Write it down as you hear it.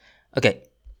Okay,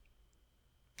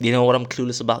 you know what I'm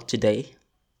clueless about today?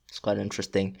 It's quite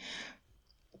interesting.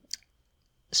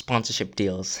 Sponsorship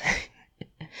deals.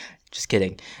 Just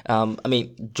kidding.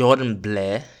 Jordan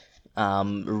Blair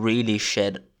really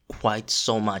shared quite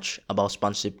so much about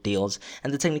sponsorship deals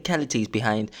and the technicalities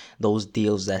behind those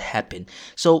deals that happen.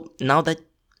 So now that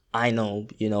I know,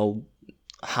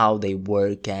 how they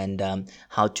work and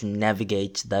how to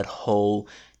navigate that whole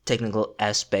technical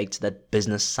aspect, that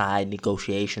business side,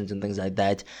 negotiations and things like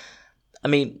that. I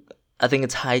mean, I think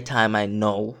it's high time I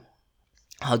know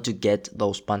how to get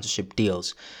those sponsorship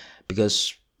deals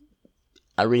because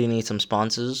I really need some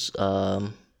sponsors.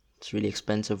 It's really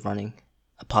expensive running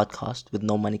a podcast with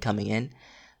no money coming in.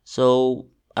 So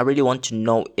I really want to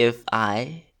know if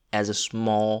I, as a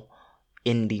small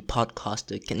indie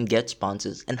podcaster, can get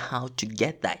sponsors and how to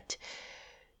get that.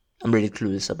 I'm really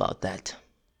clueless about that.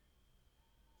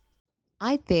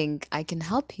 I think I can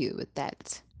help you with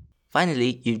that.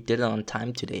 Finally, you did it on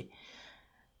time today.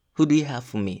 Who do you have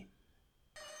for me?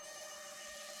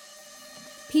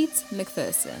 Pete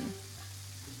McPherson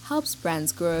helps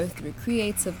brands grow through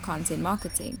creative content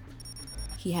marketing.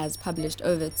 He has published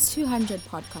over 200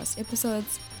 podcast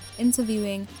episodes,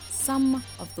 interviewing some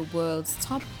of the world's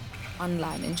top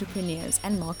online entrepreneurs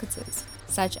and marketers,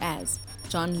 such as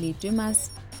John Lee Dumas,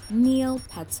 Neil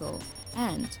Patel,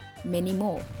 and many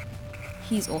more.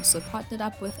 He's also partnered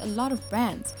up with a lot of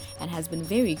brands and has been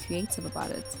very creative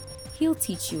about it. He'll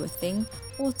teach you a thing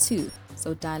or two,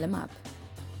 so dial him up.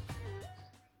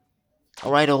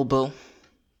 All right, old Bill,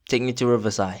 take me to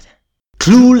Riverside.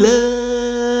 Clueless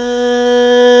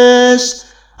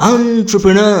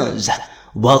entrepreneurs.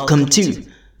 Welcome to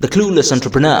the Clueless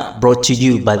Entrepreneur, brought to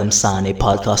you by the Msane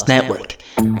Podcast Network.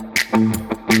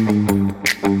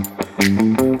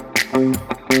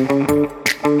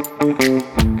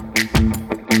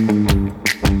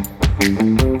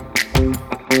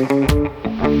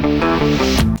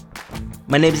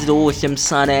 My name is Oshim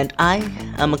Sana and I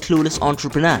am a clueless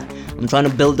entrepreneur. I'm trying to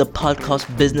build a podcast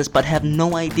business but have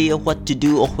no idea what to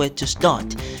do or where to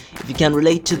start. If you can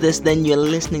relate to this, then you're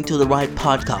listening to the right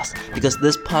podcast, because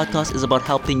this podcast is about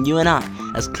helping you and I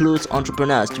as clueless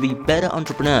entrepreneurs to be better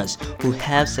entrepreneurs who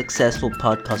have successful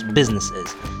podcast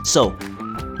businesses. So,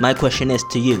 my question is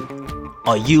to you,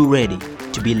 are you ready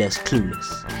to be less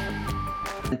clueless?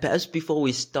 And perhaps before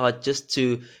we start, just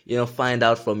to find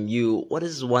out from you, what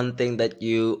is one thing that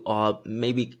you are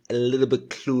maybe a little bit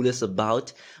clueless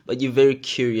about, but you're very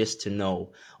curious to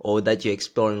know, or that you're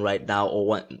exploring right now,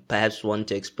 or perhaps want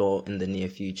to explore in the near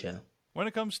future? When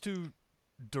it comes to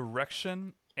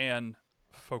direction and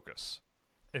focus,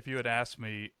 if you had asked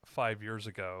me 5 years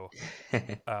ago,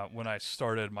 when I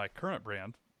started my current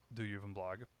brand, Do You Even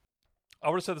Blog, I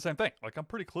would have said the same thing. Like, I'm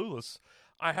pretty clueless.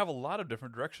 I have a lot of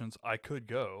different directions I could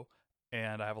go,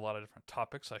 and I have a lot of different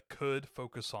topics I could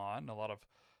focus on, a lot of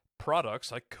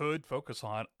products I could focus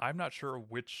on. I'm not sure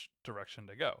which direction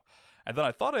to go. And then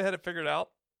I thought I had it figured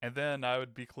out, and then I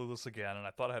would be clueless again, and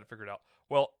I thought I had it figured out.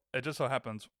 Well, it just so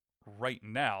happens right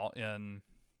now in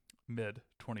mid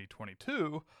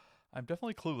 2022, I'm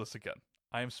definitely clueless again.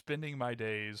 I am spending my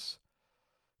days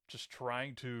just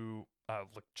trying to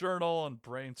journal and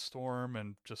brainstorm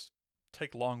and just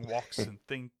take long walks and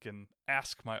think and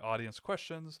ask my audience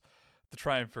questions to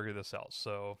try and figure this out.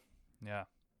 So, yeah,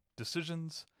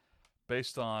 decisions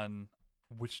based on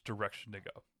which direction to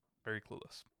go. Very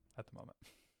clueless at the moment.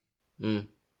 Mm.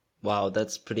 Wow,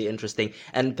 that's pretty interesting.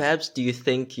 And perhaps do you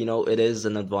think, it is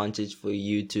an advantage for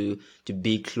you to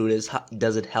be clueless?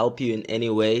 Does it help you in any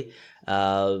way?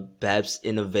 Perhaps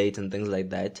innovate and things like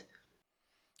that?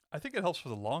 I think it helps for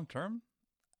the long term.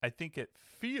 I think it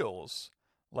feels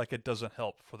like it doesn't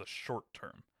help for the short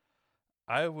term.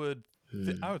 I would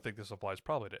I would think this applies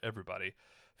probably to everybody.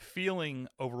 Feeling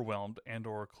overwhelmed and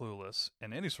or clueless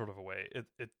in any sort of a way,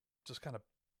 it just kind of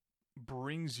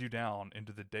brings you down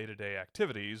into the day-to-day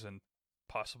activities and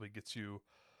possibly gets you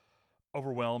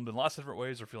overwhelmed in lots of different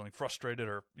ways, or feeling frustrated,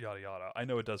 or yada yada. I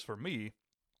know it does for me,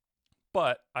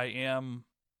 but I am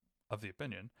of the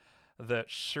opinion that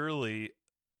surely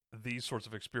these sorts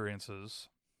of experiences,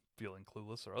 feeling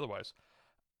clueless or otherwise,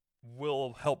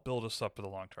 will help build us up for the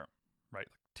long term, right?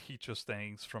 Teach us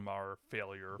things from our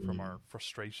failure, from our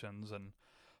frustrations, and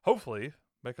hopefully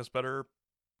make us better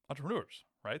entrepreneurs,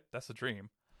 right? That's the dream.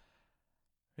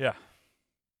 Yeah.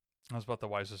 That's about the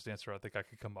wisest answer I think I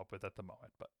could come up with at the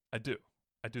moment, but I do.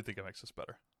 I do think it makes us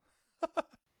better.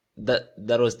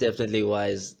 That was definitely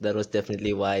wise. That was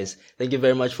definitely wise. Thank you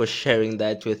very much for sharing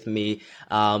that with me.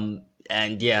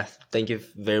 And yeah, thank you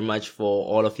very much for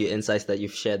all of your insights that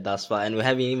you've shared thus far. And we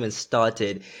haven't even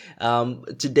started.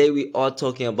 Today we are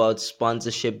talking about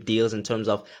sponsorship deals in terms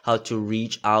of how to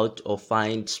reach out or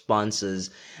find sponsors.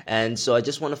 And so I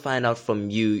just want to find out from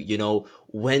you,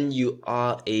 when you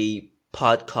are a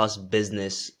podcast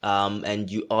business,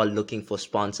 and you are looking for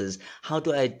sponsors, how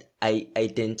do I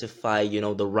identify,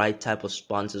 the right type of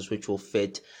sponsors which will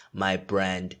fit my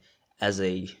brand as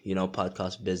a,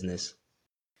 podcast business?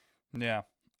 Yeah.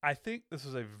 I think this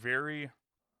is a very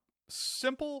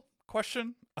simple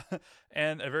question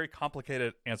and a very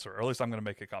complicated answer, or at least I'm going to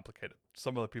make it complicated.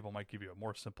 Some other people might give you a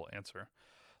more simple answer.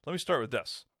 Let me start with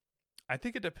this. I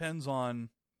think it depends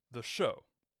on the show.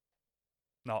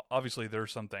 Now, obviously, there are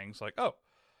some things like, oh,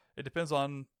 it depends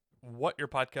on what your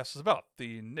podcast is about,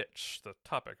 the niche, the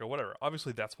topic, or whatever.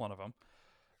 Obviously, that's one of them.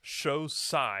 Show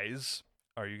size.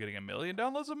 Are you getting 1 million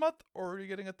downloads a month, or are you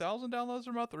getting 1,000 downloads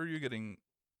a month, or are you getting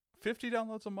 50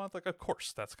 downloads a month? Like, of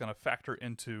course, that's going to factor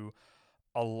into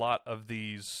a lot of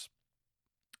these.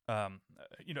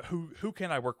 Who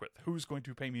can I work with? Who's going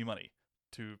to pay me money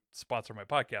to sponsor my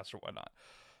podcast or whatnot?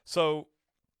 So,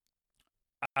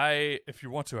 if you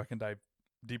want to, I can dive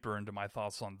deeper into my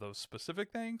thoughts on those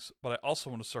specific things, but I also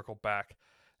want to circle back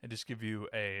and just give you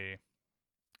a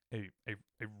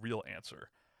real answer.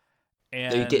 So you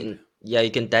And can, yeah,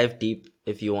 you can dive deep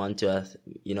if you want to,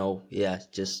 yeah,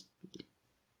 just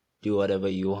do whatever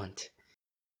you want.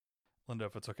 Linda,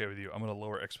 if it's okay with you, I'm going to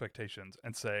lower expectations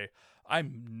and say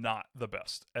I'm not the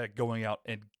best at going out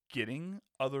and getting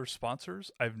other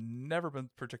sponsors. I've never been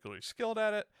particularly skilled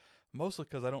at it, mostly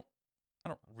because I don't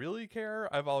really care.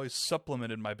 I've always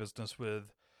supplemented my business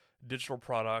with digital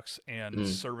products and Mm.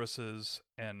 services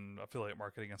and affiliate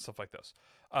marketing and stuff like this.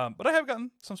 But I have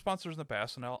gotten some sponsors in the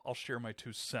past, and I'll share my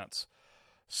 2 cents.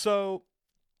 So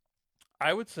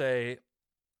I would say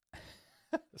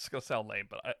this is going to sound lame,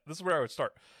 but this is where I would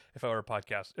start if I were a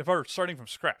podcast. If I were starting from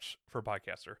scratch for a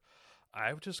podcaster,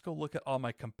 I would just go look at all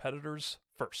my competitors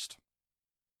first.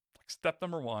 Like step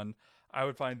number one, I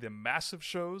would find the massive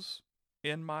shows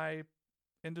in my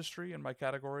industry, in my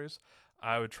categories.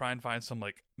 I would try and find some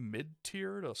like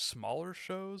mid-tier to smaller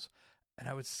shows, and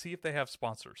I would see if they have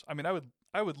sponsors. I mean, I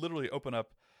would literally open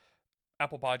up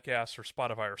Apple Podcasts or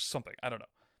Spotify or something. I don't know.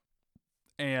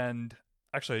 And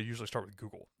actually, I usually start with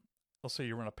Google. Let's say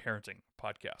you run a parenting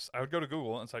podcast. I would go to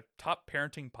Google and say top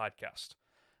parenting podcast.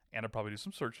 And I'd probably do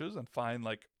some searches and find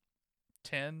like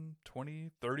 10,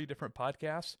 20, 30 different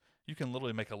podcasts. You can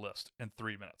literally make a list in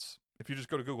 3 minutes. If you just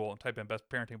go to Google and type in best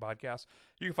parenting podcast,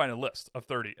 you can find a list of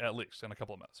 30 at least in a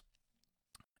couple of minutes.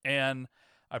 And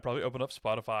I'd probably open up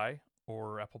Spotify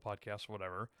or Apple Podcasts or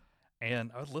whatever,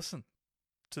 and I would listen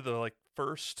to the like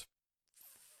first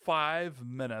 5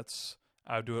 minutes.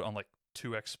 I would do it on like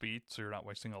 2x speed, so you're not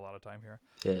wasting a lot of time here.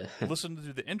 Yeah. Listen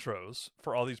to the intros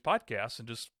for all these podcasts and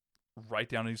just write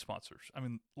down any sponsors. I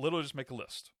mean, literally just make a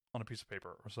list on a piece of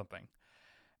paper or something.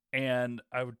 And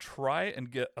I would try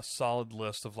and get a solid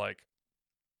list of like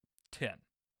 10.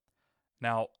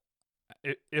 Now,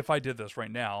 if I did this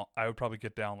right now, I would probably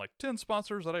get down like 10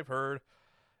 sponsors that I've heard.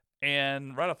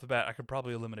 And right off the bat, I could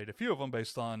probably eliminate a few of them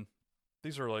based on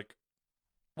these are like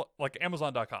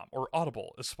Amazon.com or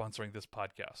Audible is sponsoring this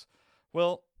podcast.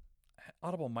 Well,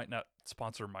 Audible might not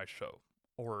sponsor my show,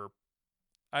 or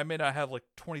I may not have like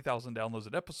 20,000 downloads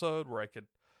an episode where I could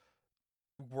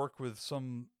work with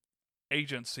some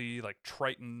agency like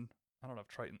Triton. I don't know if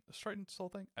Triton is Triton still a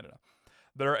thing. I don't know.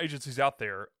 There are agencies out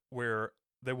there where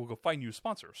they will go find you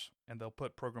sponsors and they'll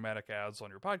put programmatic ads on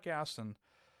your podcast, and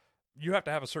you have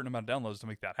to have a certain amount of downloads to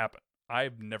make that happen.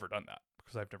 I've never done that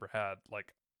because I've never had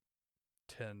like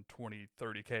 10, 20,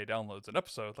 30K downloads an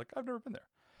episode. Like I've never been there.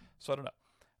 So I don't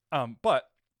know. But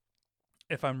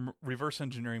if I'm reverse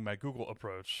engineering my Google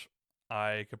approach,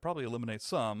 I could probably eliminate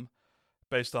some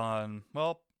based on,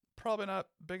 well, probably not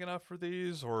big enough for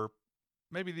these, or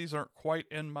maybe these aren't quite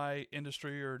in my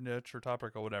industry or niche or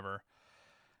topic or whatever.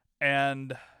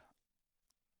 And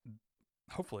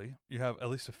hopefully you have at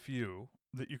least a few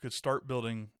that you could start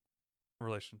building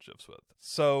relationships with.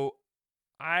 So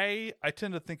I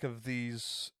tend to think of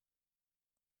these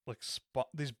like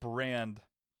these brand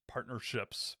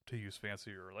partnerships, to use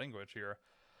fancier language here,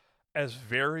 as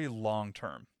very long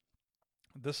term.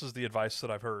 This is the advice that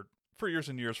I've heard for years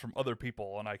and years from other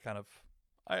people, and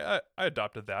I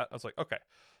adopted that. I was like, okay,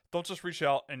 don't just reach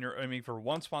out and you're aiming for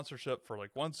one sponsorship for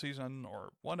like one season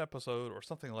or one episode or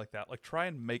something like that. Like try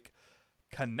and make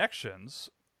connections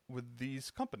with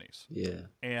these companies. Yeah.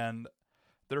 And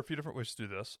there are a few different ways to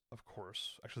do this, of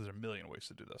course. Actually, there's a million ways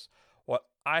to do this. What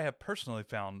I have personally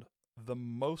found the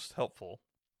most helpful,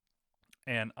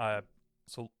 and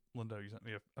so Lindo, you sent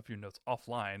me a few notes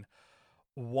offline.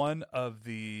 One of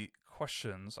the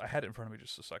questions I had it in front of me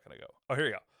just a second ago. Oh, here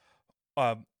you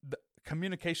go. The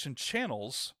communication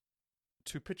channels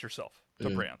to pitch yourself to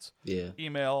brands. Yeah.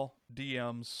 Email,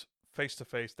 DMs, face to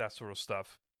face, that sort of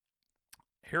stuff.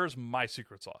 Here's my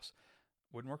secret sauce.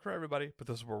 Wouldn't work for everybody, but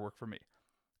this will work for me.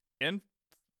 In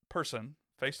person,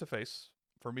 face to face,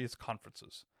 for me, it's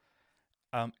conferences.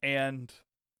 And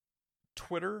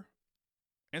Twitter,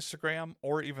 Instagram,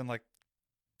 or even like,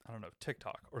 I don't know,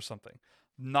 TikTok or something.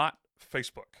 Not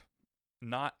Facebook,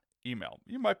 not email.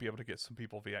 You might be able to get some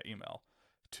people via email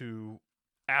to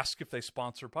ask if they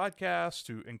sponsor podcasts,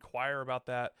 to inquire about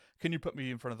that. Can you put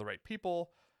me in front of the right people?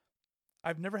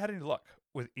 I've never had any luck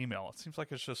with email. It seems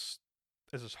like it's just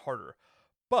harder.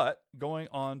 But going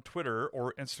on Twitter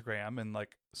or Instagram and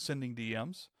like sending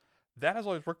DMs, that has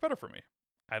always worked better for me.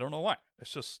 I don't know why.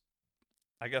 It's just,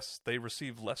 I guess they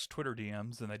receive less Twitter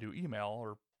DMs than they do email,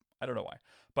 or I don't know why.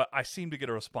 But I seem to get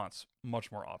a response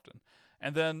much more often.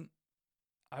 And then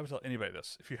I would tell anybody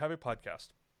this. If you have a podcast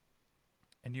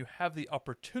and you have the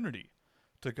opportunity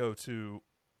to go to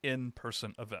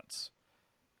in-person events,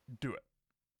 do it.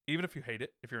 Even if you hate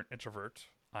it, if you're an introvert.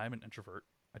 I'm an introvert.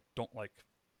 I don't like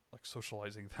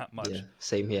socializing that much. Yeah,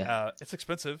 same here. It's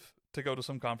expensive to go to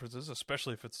some conferences,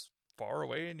 especially if it's far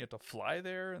away and you have to fly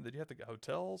there and then you have to get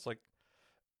hotels. Like,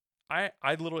 I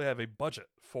literally have a budget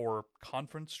for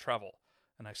conference travel,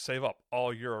 and I save up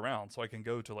all year around so I can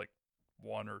go to like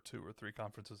 1 or 2 or 3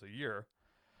 conferences a year.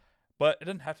 But it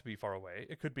doesn't have to be far away.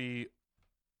 It could be,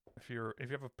 if you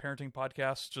have a parenting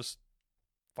podcast, just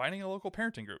finding a local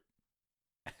parenting group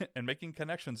and making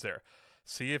connections there.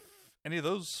 See if any of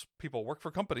those people work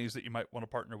for companies that you might want to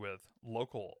partner with,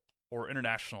 local or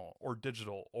international or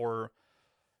digital, or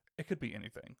it could be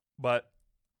anything. But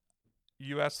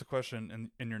you asked the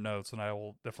question in your notes, and I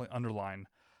will definitely underline,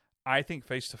 I think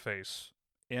face-to-face,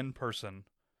 in person,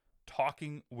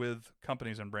 talking with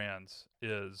companies and brands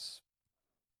is,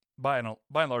 by and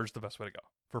large, the best way to go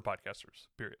for podcasters,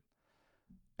 period.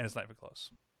 And it's not even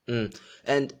close.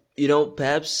 And,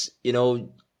 perhaps,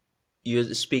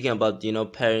 you're speaking about,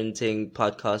 parenting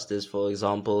podcasters, for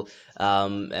example,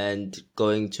 and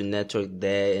going to network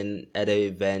there at an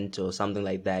event or something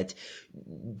like that.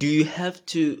 Do you have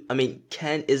to,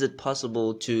 is it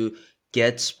possible to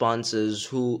get sponsors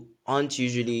who aren't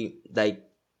usually like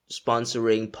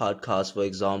sponsoring podcasts, for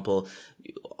example,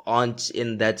 aren't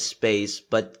in that space,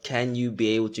 but can you be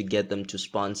able to get them to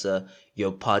sponsor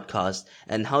your podcast?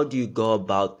 And how do you go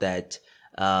about that?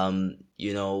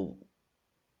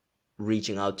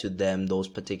 Reaching out to them, those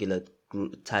particular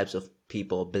types of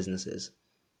people or businesses?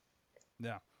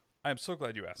 Yeah. I'm so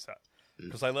glad you asked that,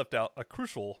 because I left out a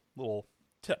crucial little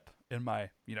tip in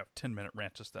my, 10-minute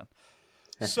rant just then.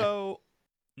 So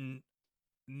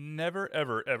never,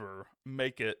 ever, ever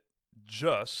make it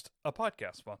just a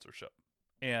podcast sponsorship.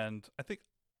 And I think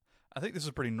this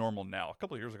is pretty normal now. A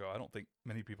couple of years ago, I don't think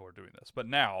many people are doing this, but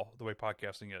now the way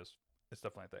podcasting is, it's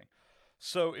definitely a thing.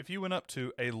 So if you went up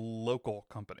to a local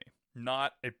company,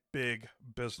 not a big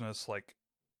business like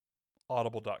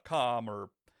Audible.com or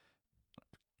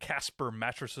Casper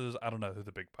Mattresses, I don't know who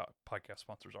the big podcast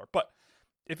sponsors are, but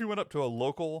if you went up to a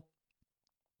local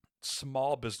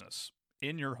small business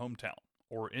in your hometown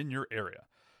or in your area,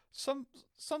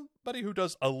 somebody who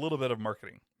does a little bit of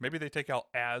marketing, maybe they take out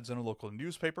ads in a local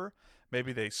newspaper,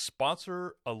 maybe they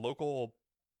sponsor a local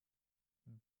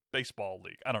baseball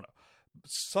league, I don't know,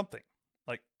 something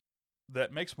like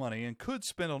that makes money and could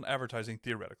spend on advertising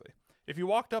theoretically. If you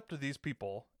walked up to these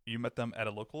people, you met them at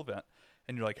a local event,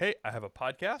 and you're like, hey, I have a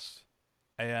podcast,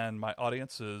 and my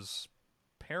audience is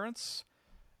parents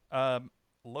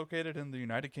located in the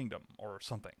United Kingdom or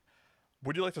something.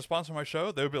 Would you like to sponsor my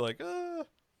show? They would be like,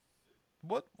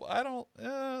 what? I don't,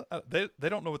 they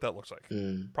don't know what that looks like.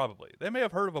 Probably. They may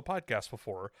have heard of a podcast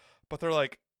before, but they're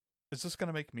like, is this going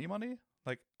to make me money?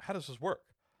 Like, how does this work?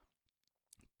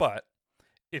 But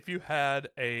if you had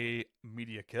a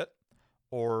media kit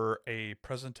or a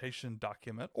presentation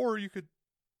document, or you could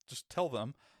just tell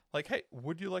them, like, hey,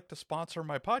 would you like to sponsor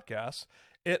my podcast?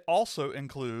 It also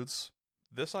includes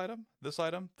this item, this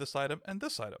item, this item, and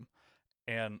this item.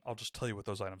 And I'll just tell you what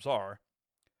those items are.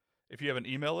 If you have an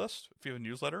email list, if you have a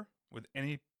newsletter with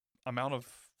any amount of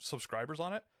subscribers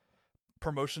on it,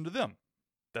 promotion to them.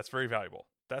 That's very valuable.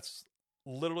 That's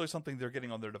literally something they're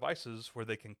getting on their devices where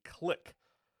they can click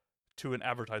to an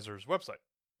advertiser's website.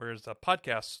 Whereas a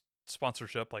podcast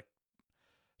sponsorship, like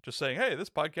just saying, hey, this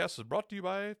podcast is brought to you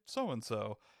by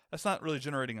so-and-so, that's not really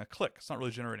generating a click. It's not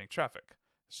really generating traffic.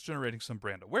 It's generating some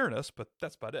brand awareness, but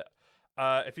that's about it.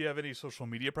 If you have any social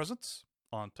media presence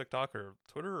on TikTok or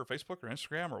Twitter or Facebook or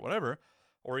Instagram or whatever,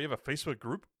 or you have a Facebook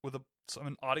group with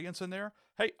an audience in there.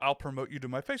 Hey, I'll promote you to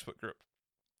my Facebook group.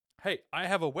 Hey, I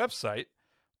have a website.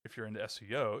 If you're into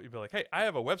SEO, you'd be like, hey, I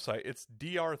have a website. It's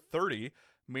DR30,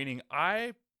 meaning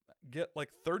I get like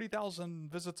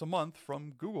 30,000 visits a month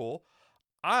from Google.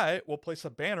 I will place a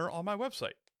banner on my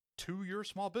website to your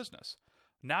small business.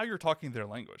 Now you're talking their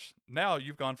language. Now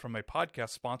you've gone from a podcast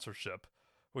sponsorship,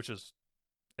 which is,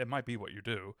 it might be what you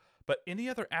do, but any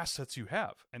other assets you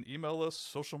have, an email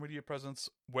list, social media presence,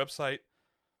 website,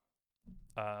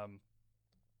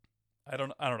 I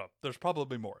don't know. There's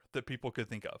probably more that people could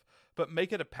think of, but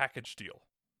make it a package deal,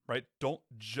 right? Don't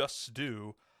just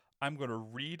do, I'm going to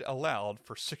read aloud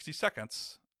for 60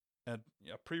 seconds and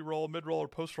pre-roll, mid-roll, or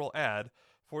post-roll ad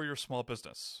for your small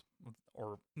business,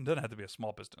 or it doesn't have to be a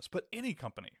small business, but any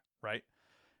company, right?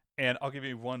 And I'll give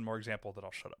you one more example that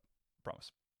I'll shut up,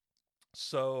 promise.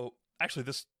 So actually,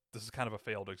 this is kind of a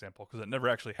failed example because it never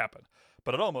actually happened,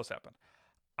 but it almost happened.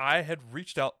 I had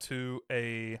reached out to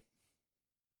an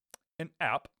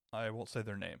app. I won't say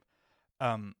their name,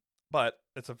 but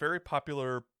it's a very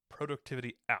popular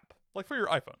productivity app, like for your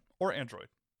iPhone or Android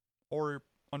or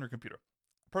on your computer.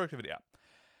 Productivity app.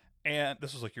 And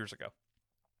this was like years ago.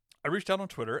 I reached out on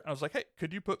Twitter and I was like, hey,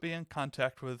 could you put me in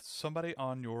contact with somebody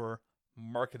on your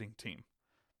marketing team?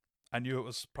 I knew it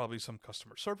was probably some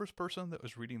customer service person that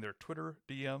was reading their Twitter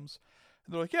DMs.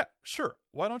 And they're like, yeah, sure.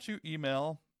 Why don't you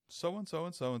email so-and-so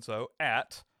and so-and-so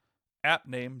at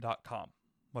appname.com,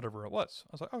 whatever it was. I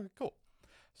was like, okay, cool.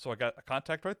 So I got a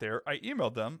contact right there. I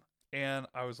emailed them and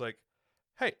I was like,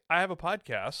 hey, I have a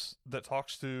podcast that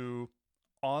talks to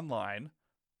online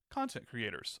content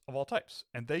creators of all types,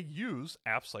 and they use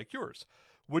apps like yours.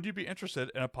 Would you be interested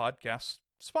in a podcast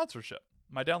sponsorship?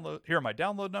 Here are my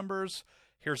download numbers.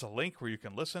 Here's a link where you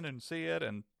can listen and see it,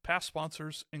 and past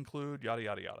sponsors include yada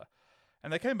yada yada.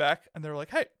 And they came back and they're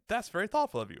like, hey, that's very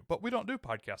thoughtful of you, but we don't do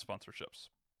podcast sponsorships.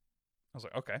 I was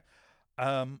like, okay.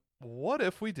 What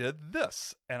if we did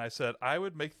this? And I said I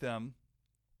would make them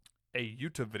a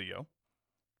YouTube video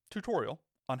tutorial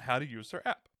on how to use their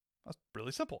app. That's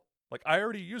really simple. Like, I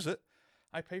already use it.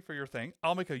 I pay for your thing.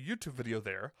 I'll make a YouTube video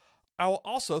there. I will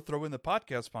also throw in the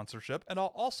podcast sponsorship, and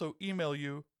I'll also email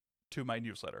you to my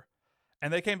newsletter.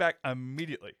 And they came back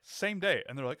immediately, same day.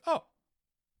 And they're like, oh,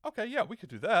 okay, yeah, we could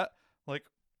do that. Like,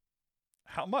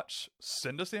 how much?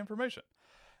 Send us the information.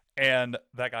 And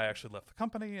that guy actually left the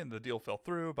company, and the deal fell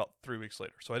through about 3 weeks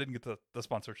later. So I didn't get the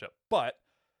sponsorship. But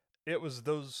it was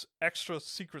those extra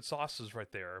secret sauces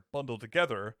right there bundled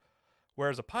together.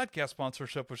 Whereas a podcast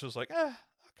sponsorship was just like,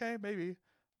 okay, maybe.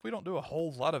 We don't do a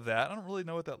whole lot of that. I don't really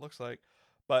know what that looks like.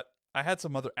 But I had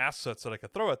some other assets that I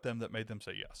could throw at them that made them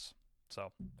say yes.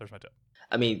 So there's my tip.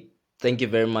 I mean, thank you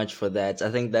very much for that.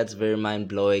 I think that's very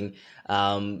mind-blowing,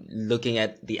 looking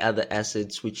at the other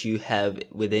assets which you have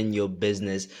within your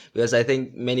business, because I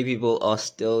think many people are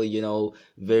still,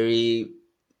 very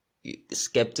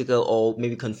skeptical or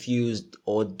maybe confused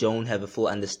or don't have a full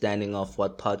understanding of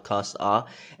what podcasts are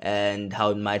and how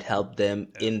it might help them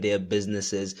in their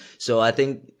businesses. So I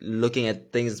think looking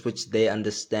at things which they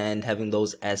understand, having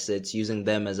those assets, using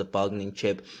them as a bargaining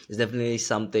chip is definitely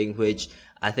something which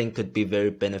I think could be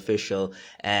very beneficial.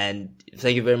 And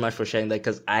thank you very much for sharing that,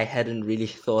 because I hadn't really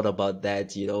thought about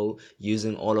that,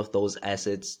 using all of those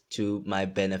assets to my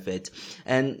benefit.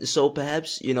 And so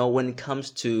perhaps, when it comes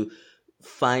to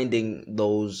finding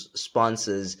those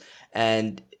sponsors,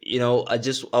 and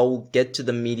I'll get to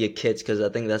the media kits because I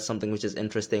think that's something which is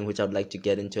interesting, which I'd like to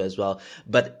get into as well.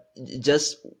 But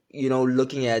just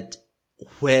looking at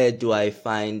where do I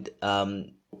find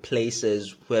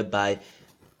places whereby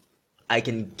I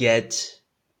can get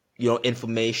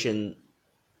information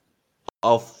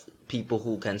of people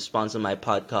who can sponsor my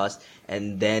podcast,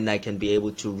 and then I can be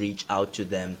able to reach out to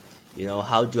them.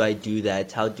 How do I do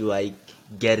that? How do I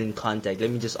get in contact? Let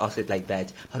me just ask it like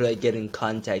that. How do I get in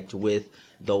contact with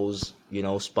those,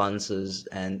 sponsors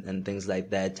and things like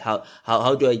that?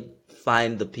 How do I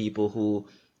find the people who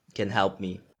can help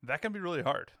me? That can be really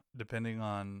hard depending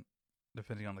on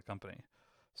the company.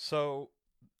 So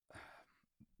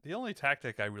the only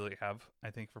tactic I really have, I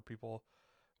think, for people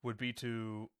would be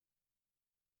to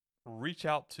reach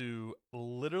out to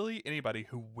literally anybody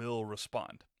who will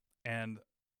respond. And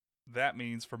that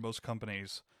means, for most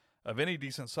companies of any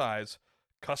decent size,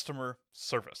 customer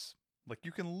service. Like,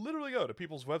 you can literally go to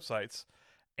people's websites,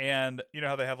 and you know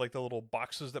how they have like the little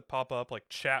boxes that pop up, like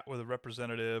chat with a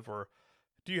representative, or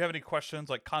do you have any questions,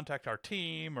 like contact our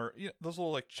team, or those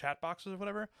little like chat boxes or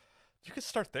whatever. You can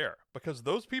start there, because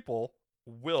those people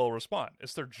will respond.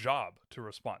 It's their job to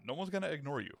respond. No one's going to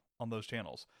ignore you on those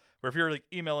channels. Where if you're like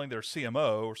emailing their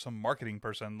CMO or some marketing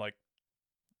person, like,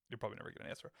 you'll probably never get an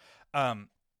answer.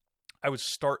 I would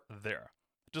start there,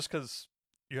 just because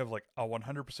you have like a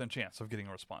 100% chance of getting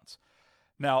a response.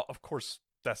 Now, of course,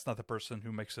 that's not the person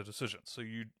who makes the decision, so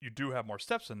you do have more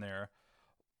steps in there.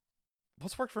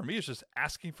 What's worked for me is just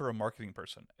asking for a marketing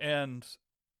person. And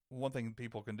one thing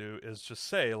people can do is just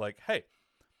say, like, hey,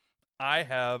 I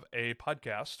have a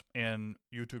podcast and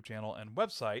YouTube channel and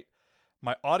website.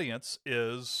 My audience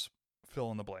is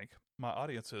fill in the blank. My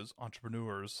audience is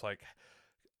entrepreneurs. Like,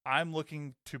 I'm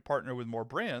looking to partner with more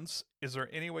brands. Is there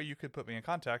any way you could put me in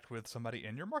contact with somebody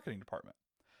in your marketing department?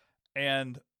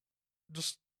 And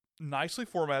just nicely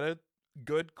formatted,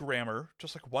 good grammar,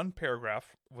 just like one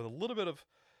paragraph with a little bit of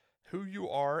who you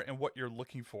are and what you're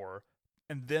looking for.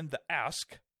 And then the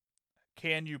ask,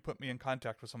 can you put me in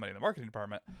contact with somebody in the marketing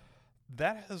department?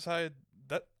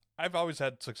 I've always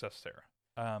had success there.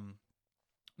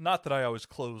 Not that I always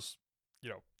close,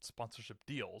 sponsorship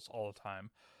deals all the time,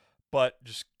 but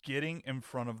just getting in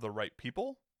front of the right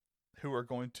people who are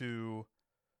going to,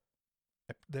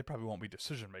 they probably won't be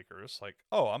decision makers. Like,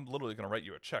 oh, I'm literally going to write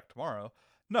you a check tomorrow.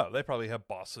 No, they probably have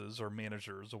bosses or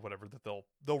managers or whatever that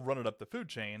they'll run it up the food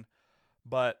chain.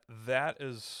 But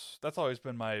that's always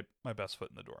been my best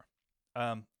foot in the door.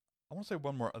 I want to say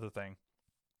one more other thing.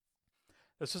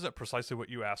 This isn't precisely what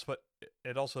you asked, but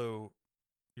you also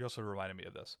reminded me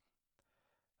of this.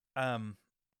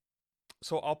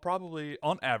 So I'll probably,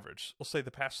 on average, we'll say the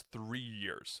past 3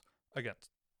 years. Again,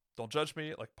 don't judge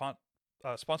me. Like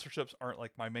sponsorships aren't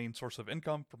like my main source of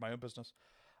income for my own business.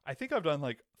 I think I've done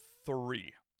like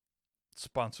 3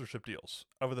 sponsorship deals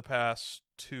over the past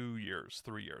 2 years,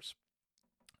 3 years.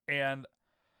 And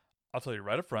I'll tell you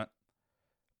right up front,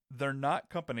 they're not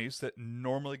companies that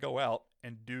normally go out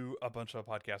and do a bunch of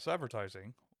podcast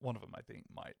advertising. One of them, I think,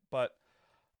 might. But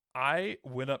I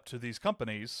went up to these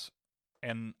companies,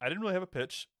 and I didn't really have a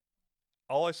pitch.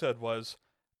 All I said was,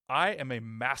 I am a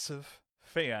massive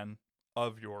fan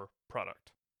of your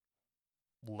product.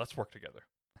 Let's work together.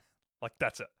 Like,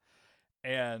 that's it.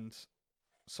 And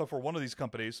so for one of these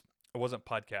companies, it wasn't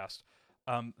podcast.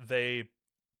 They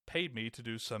paid me to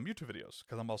do some YouTube videos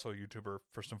because I'm also a YouTuber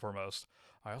first and foremost.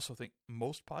 I also think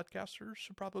most podcasters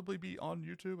should probably be on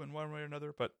YouTube in one way or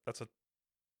another, but that's a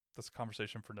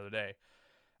conversation for another day.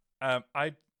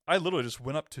 I literally just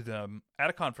went up to them at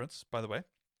a conference, by the way.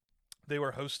 They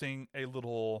were hosting a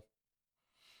little,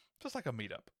 just like a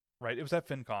meetup, right? It was at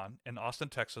FinCon in Austin,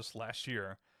 Texas last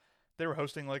year. They were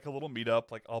hosting like a little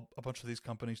meetup, like a bunch of these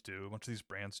companies do, a bunch of these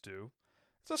brands do.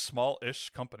 It's a small-ish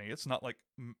company. It's not like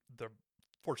the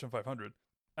Fortune 500.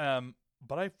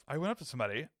 But I went up to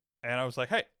somebody and I was like,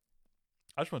 hey,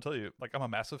 I just want to tell you, like, I'm a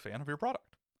massive fan of your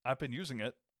product. I've been using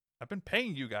it. I've been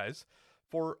paying you guys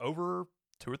for over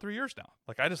 2 or 3 years now.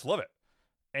 Like, I just love it.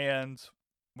 And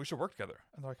we should work together.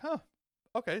 And they're like, huh,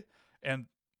 okay. And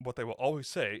what they will always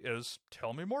say is,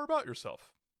 tell me more about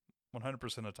yourself.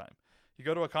 100% of the time. You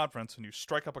go to a conference and you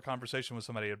strike up a conversation with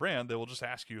somebody at a brand, they will just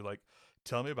ask you, like,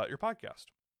 tell me about your podcast.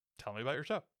 Tell me about your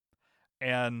show.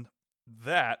 And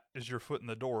that is your foot in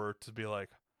the door to be like,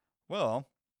 well,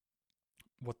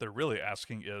 what they're really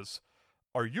asking is,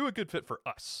 are you a good fit for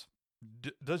us?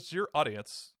 Does your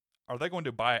audience, are they going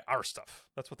to buy our stuff?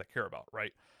 That's what they care about,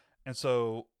 right? And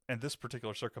so in this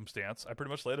particular circumstance, I pretty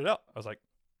much laid it out. I was like,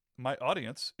 my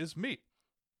audience is me.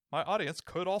 My audience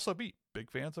could also be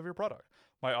big fans of your product.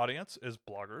 My audience is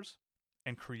bloggers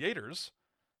and creators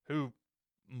who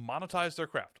monetize their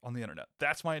craft on the internet.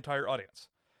 That's my entire audience.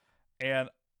 And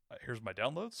here's my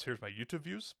downloads. Here's my YouTube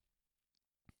views.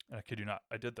 And I kid you not,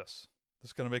 I did this. This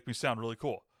is going to make me sound really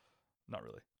cool. Not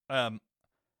really.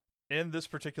 In this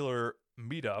particular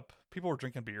meetup, people were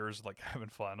drinking beers, like having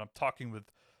fun. I'm talking with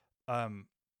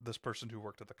this person who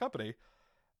worked at the company.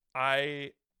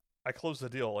 I closed the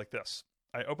deal like this.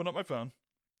 I opened up my phone.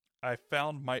 I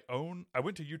found my own. I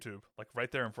went to YouTube, like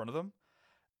right there in front of them.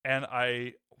 And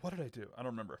what did I do? I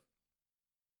don't remember.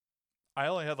 I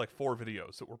only had like 4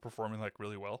 videos that were performing like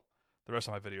really well. The rest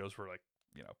of my videos were like,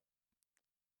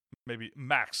 maybe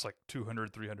max like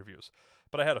 200, 300 views.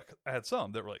 But I had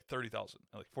some that were like 30,000,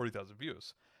 like 40,000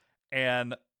 views.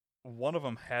 And one of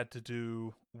them had to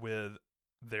do with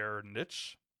their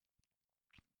niche.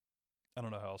 I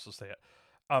don't know how else to say it.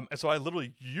 And so I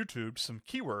literally YouTubed some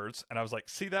keywords and I was like,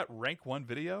 see that rank 1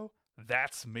 video?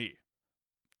 That's me.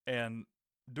 And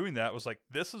doing that was like,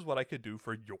 this is what I could do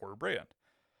for your brand.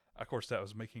 Of course, that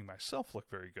was making myself look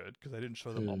very good because I didn't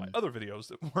show them all my other videos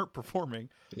that weren't performing.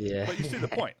 Yeah. But you see the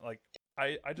point. Like,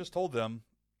 I just told them,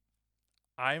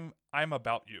 I'm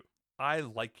about you. I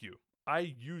like you. I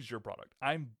use your product.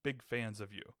 I'm big fans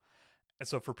of you. And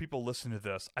so for people listening to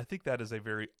this, I think that is a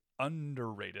very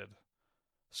underrated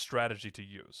strategy to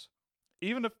use.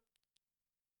 even if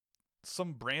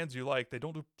some brands you like, they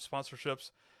don't do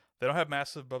sponsorships, they don't have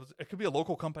massive budgets. It could be a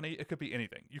local company. It could be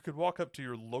anything. You could walk up to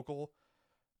your local.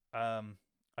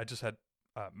 I just had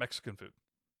Mexican food.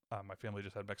 My family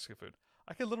just had Mexican food.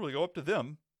 I could literally go up to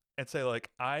them and say, like,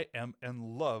 I am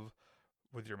in love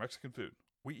with your Mexican food.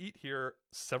 We eat here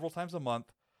several times a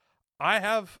month. I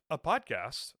have a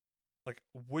podcast. Like,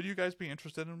 would you guys be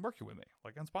interested in working with me,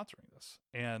 like, on sponsoring this?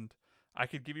 And I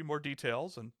could give you more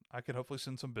details, and I could hopefully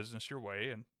send some business your way,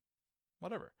 and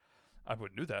whatever. I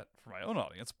wouldn't do that for my own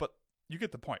audience, but you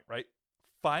get the point, right?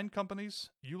 Find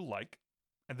companies you like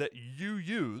and that you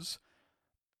use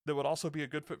that would also be a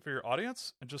good fit for your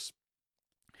audience, and just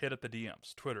hit at the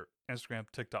DMs, Twitter, Instagram,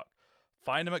 TikTok.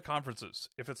 Find them at conferences.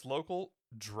 If it's local,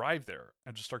 drive there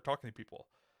and just start talking to people.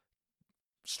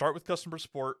 Start with customer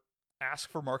support,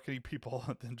 ask for marketing people,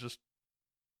 and then just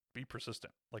be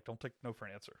persistent. Like, don't take no for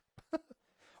an answer.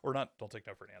 Or not, don't take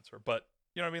no for an answer, but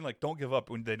you know what I mean? Like, don't give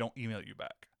up when they don't email you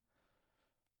back.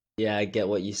 Yeah, I get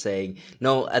what you're saying.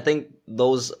 No, I think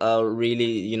those are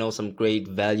really, some great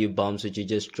value bombs which you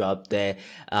just dropped there.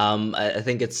 I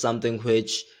think it's something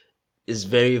which is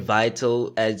very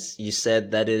vital, as you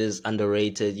said, that it is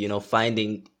underrated,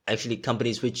 finding actually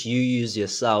companies which you use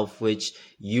yourself, which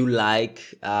you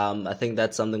like. I think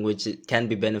that's something which it can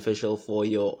be beneficial for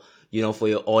for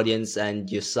your audience and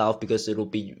yourself, because it'll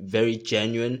be very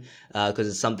genuine, because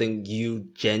it's something you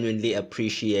genuinely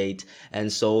appreciate.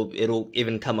 And so it'll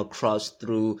even come across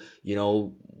through,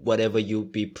 whatever you'll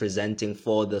be presenting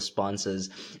for the sponsors.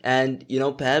 And,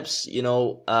 perhaps,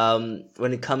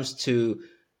 when it comes to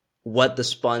what the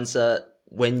sponsor,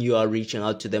 when you are reaching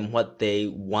out to them, what they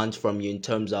want from you in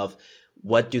terms of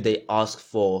what do they ask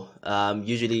for?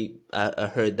 Usually I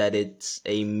heard that it's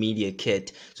a media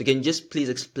kit. So can you just please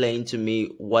explain to me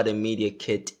what a media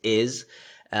kit is,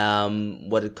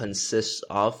 what it consists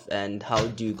of, and how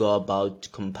do you go about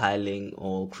compiling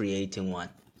or creating one?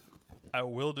 I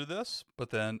will do this, but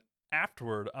then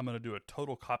afterward, I'm going to do a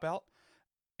total cop out,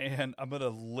 and I'm going to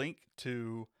link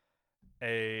to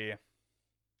a.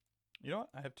 You know what?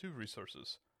 I have two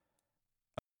resources.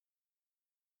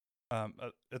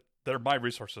 They're my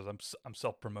resources. I'm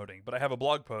self promoting, but I have a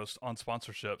blog post on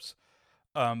sponsorships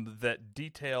that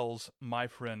details my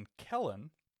friend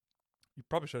Kellen. You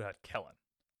probably should have had Kellen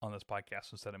on this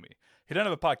podcast instead of me. He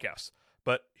doesn't have a podcast,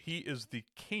 but he is the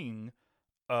king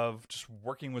of just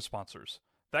working with sponsors.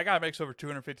 That guy makes over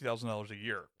 $250,000 a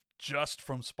year just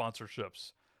from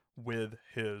sponsorships with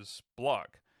his blog.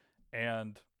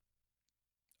 And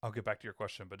I'll get back to your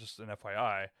question, but just an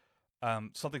FYI,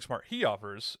 something smart he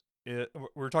offers.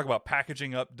 We're talking about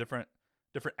packaging up different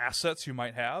assets you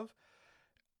might have.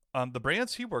 The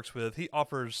brands he works with, he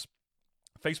offers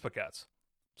Facebook ads.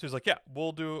 So he's like, yeah,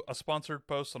 we'll do a sponsored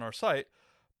post on our site,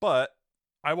 but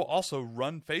I will also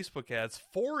run Facebook ads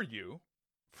for you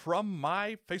from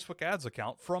my Facebook ads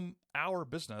account, from our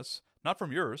business, not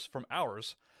from yours, from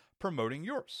ours, promoting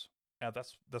yours. And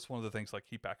that's one of the things like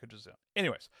he packages in.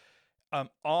 Anyways,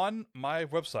 on my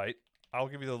website, I'll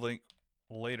give you the link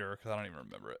later because I don't even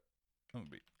remember it. I'm going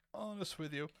to be honest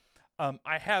with you.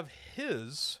 I have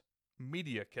his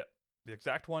media kit, the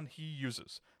exact one he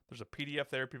uses. There's a PDF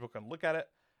there. People can look at it.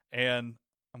 And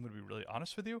I'm going to be really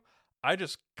honest with you. I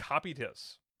just copied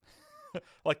his.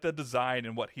 Like the design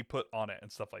and what he put on it and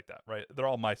stuff like that, right? They're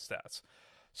all my stats.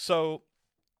 So,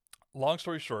 long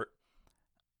story short,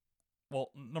 well,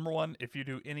 number one, if you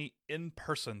do any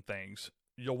in-person things,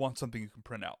 you'll want something you can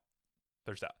print out.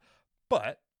 There's that.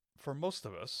 But for most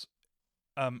of us,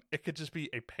 it could just be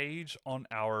a page on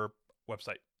our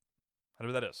website.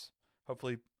 Whatever that is.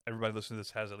 Hopefully, everybody listening to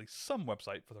this has at least some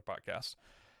website for their podcast.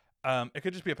 It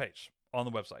could just be a page on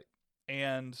the website.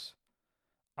 And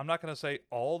I'm not going to say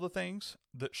all the things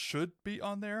that should be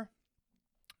on there.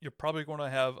 You're probably going to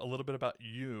have a little bit about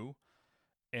you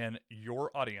and your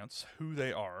audience, who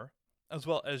they are, as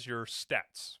well as your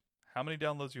stats. How many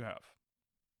downloads you have.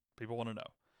 People want to know.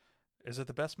 Is it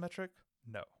the best metric?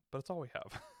 No, but it's all we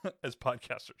have as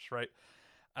podcasters, right?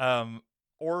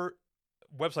 Or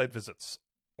website visits,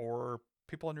 or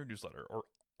people on your newsletter,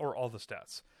 or all the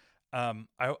stats.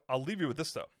 I'll leave you with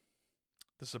this, though.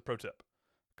 This is a pro tip.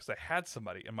 Because I had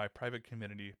somebody in my private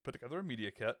community put together a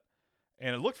media kit,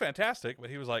 and it looked fantastic, but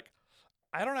he was like,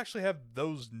 I don't actually have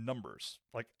those numbers.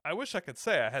 Like, I wish I could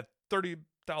say I had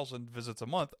 30,000 visits a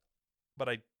month, but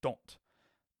I don't.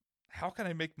 How can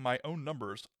I make my own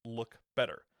numbers look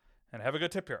better? And I have a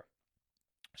good tip here.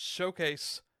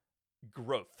 Showcase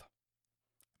growth.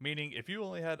 Meaning, if you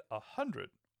only had 100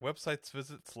 websites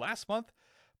visits last month,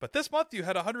 but this month you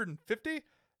had 150,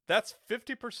 that's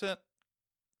 50%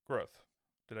 growth.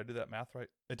 Did I do that math right?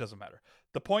 It doesn't matter.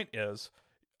 The point is,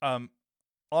 on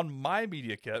my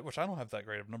media kit, which I don't have that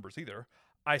great of numbers either,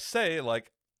 I say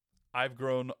like I've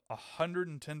grown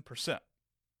 110%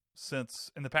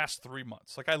 since in the past 3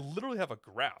 months. Like I literally have a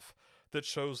graph that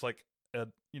shows like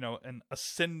an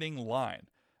ascending line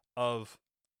of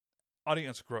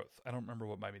audience growth. I don't remember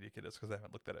what my media kit is because I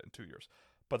haven't looked at it in 2 years.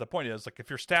 But the point is, like, if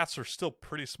your stats are still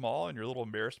pretty small and you're a little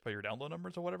embarrassed by your download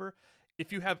numbers or whatever,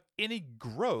 if you have any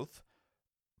growth,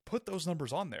 put those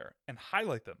numbers on there and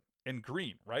highlight them in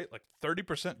green, right? Like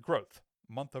 30% growth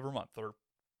month over month or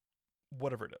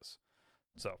whatever it is.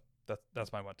 So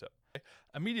that's my one tip.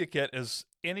 A media kit is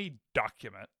any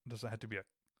document. It doesn't have to be a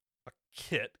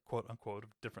kit, quote unquote,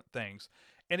 of different things.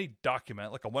 Any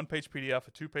document, like a 1-page PDF,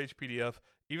 a 2-page PDF,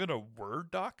 even a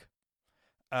Word doc,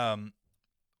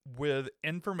 with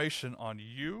information on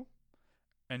you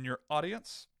and your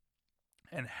audience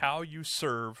and how you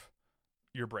serve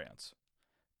your brands.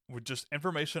 With just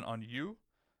information on you,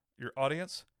 your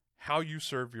audience, how you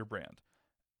serve your brand.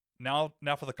 Now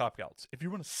for the cop-outs. If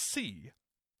you want to see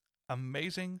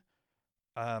amazing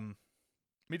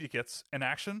media kits in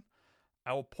action,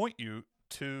 I will point you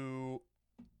to,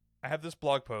 I have this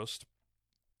blog post,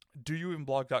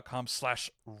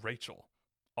 doyouevenblog.com/Rachel,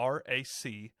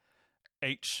 RACHEL,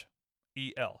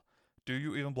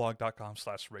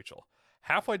 doyouevenblog.com/Rachel.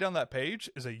 Halfway down that page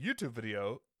is a YouTube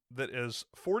video that is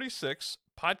 46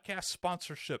 podcast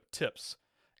sponsorship tips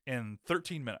in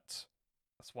 13 minutes.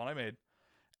 That's one I made.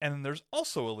 And then there's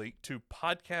also a link to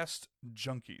Podcast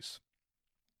Junkies.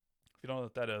 If you don't know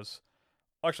what that is,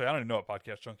 actually, I don't even know what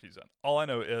Podcast Junkies is. All I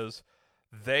know is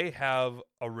they have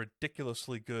a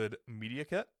ridiculously good media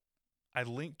kit. I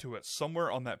linked to it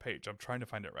somewhere on that page. I'm trying to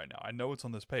find it right now. I know it's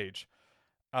on this page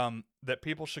that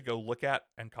people should go look at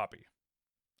and copy.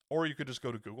 Or you could just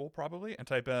go to Google probably and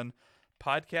type in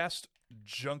Podcast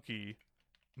Junkie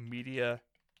Media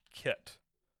Kit.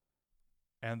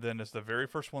 And then it's the very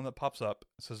first one that pops up.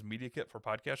 It says Media Kit for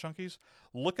Podcast Junkies.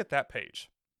 Look at that page.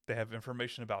 They have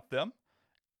information about them,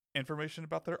 information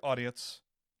about their audience.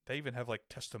 They even have like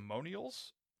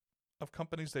testimonials of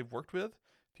companies they've worked with.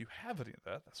 If you have any of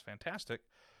that, that's fantastic.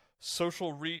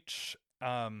 Social reach,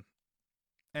 and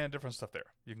different stuff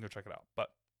there. You can go check it out.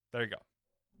 But there you go.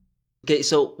 Okay,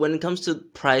 so when it comes to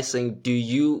pricing, do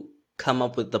you come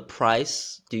up with the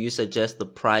price? Do you suggest the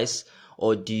price,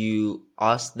 or do you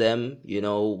ask them,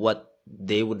 what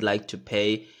they would like to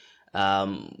pay?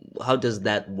 How does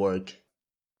that work?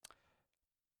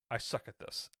 I suck at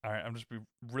this. All right, I'm just being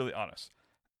really honest.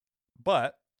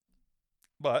 But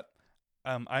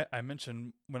I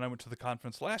mentioned when I went to the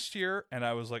conference last year and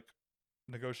I was like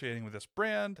negotiating with this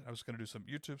brand. I was going to do some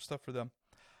YouTube stuff for them.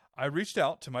 I reached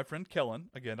out to my friend Kellen.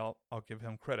 Again, I'll give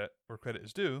him credit where credit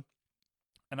is due.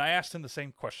 And I asked him the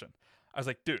same question. I was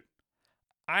like, dude,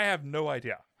 I have no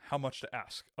idea how much to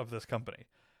ask of this company.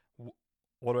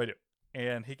 What do I do?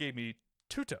 And he gave me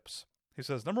 2 tips. He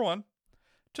says, number 1,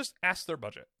 just ask their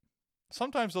budget.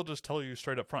 Sometimes they'll just tell you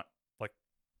straight up front, like,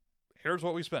 here's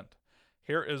what we spend.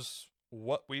 Here is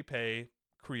what we pay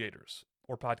creators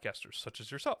or podcasters such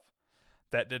as yourself.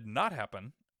 That did not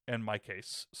happen in my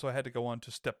case, so I had to go on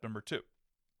to step number 2.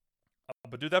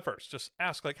 But do that first. Just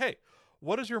ask, like, hey,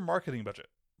 what is your marketing budget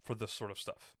for this sort of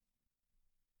stuff?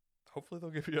 Hopefully they'll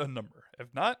give you a number.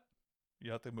 If not,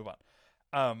 you have to move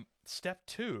on. Step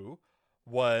 2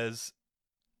 was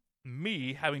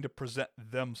me having to present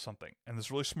them something. And this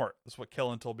is really smart. This is what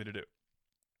Kellen told me to do.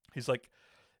 He's like,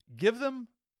 give them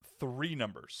 3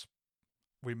 numbers.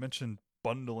 We mentioned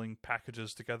bundling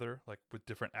packages together, like with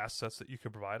different assets that you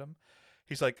could provide them.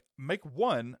 He's like, make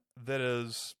one that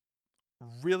is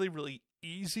really, really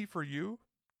easy for you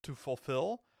to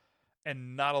fulfill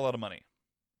and not a lot of money.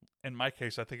 In my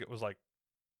case, I think it was like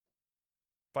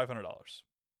 $500,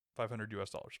 $500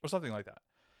 US or something like that.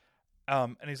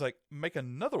 And he's like, make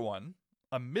another one,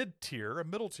 a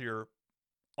middle tier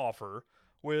offer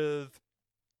with,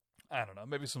 I don't know,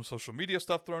 maybe some social media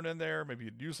stuff thrown in there, maybe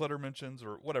a newsletter mentions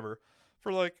or whatever,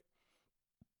 for like,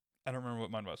 I don't remember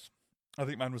what mine was. I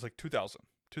think mine was like $2,000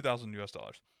 US.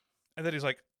 And then he's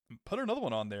like, put another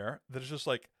one on there that is just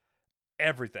like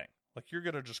everything. Like you're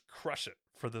going to just crush it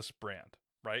for this brand,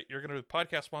 right? You're going to do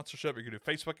podcast sponsorship. You're going to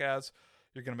do Facebook ads.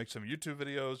 You're going to make some YouTube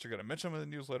videos. You're going to mention them in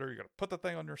the newsletter. You're going to put the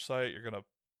thing on your site. You're going to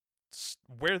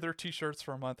wear their t-shirts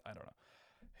for a month. I don't know.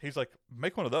 He's like,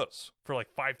 make one of those for like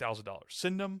 $5,000.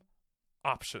 Send them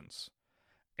options.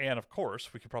 And of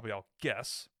course, we could probably all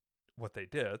guess what they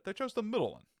did. They chose the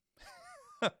middle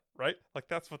one, right? Like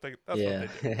that's what they did.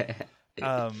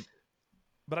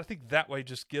 But I think that way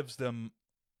just gives them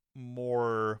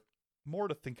more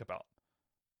to think about.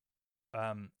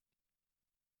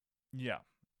 Yeah.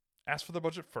 ask for the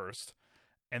budget first,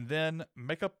 and then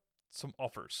make up some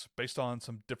offers based on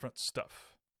some different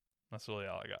stuff. That's really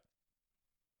all I got.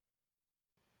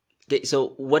 Okay, so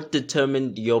what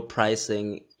determined your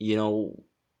pricing,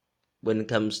 when it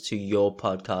comes to your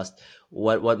podcast?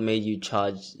 What made you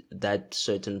charge that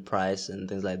certain price and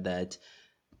things like that?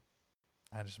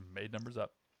 I just made numbers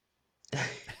up.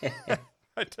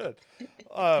 I did.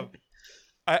 Okay,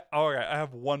 I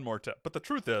have one more tip. But the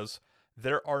truth is,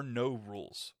 there are no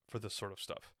rules for this sort of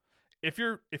stuff. If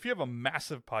you have a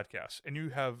massive podcast and you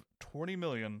have 20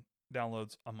 million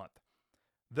downloads a month,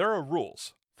 there are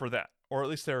rules for that, or at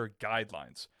least there are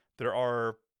guidelines. There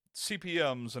are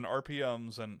CPMs and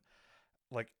RPMs and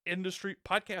like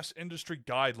podcast industry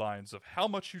guidelines of how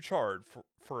much you charge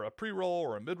for a pre-roll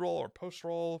or a mid-roll or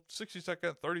post-roll,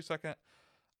 60-second, 30-second.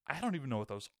 I don't even know what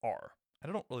those are. I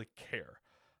don't really care.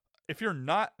 If you're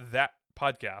not that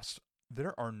podcast,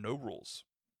 there are no rules.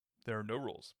 There are no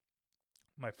rules.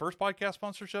 My first podcast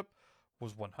sponsorship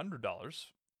was $100,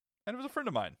 and it was a friend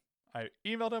of mine. I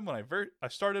emailed him when I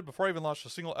started, before I even launched a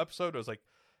single episode. I was like,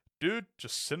 dude,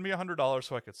 just send me $100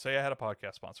 so I could say I had a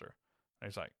podcast sponsor. And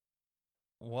he's like,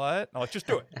 what? And I'm like, just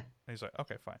do it. And he's like,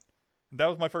 okay, fine. And that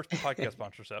was my first podcast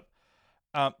sponsorship.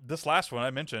 This last one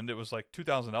I mentioned, it was like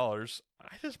 $2,000.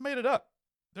 I just made it up.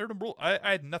 There were no rules. I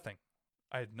had nothing.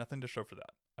 I had nothing to show for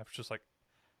that. I was just like,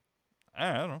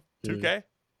 I don't know, 2K.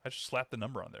 I just slapped the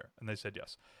number on there, and they said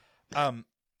yes.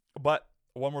 But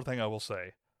one more thing I will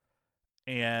say,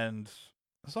 and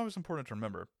it's always important to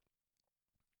remember,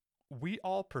 we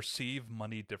all perceive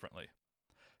money differently.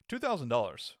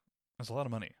 $2,000 is a lot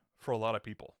of money for a lot of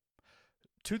people.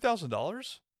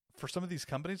 $2,000 for some of these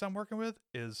companies I'm working with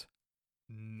is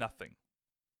nothing.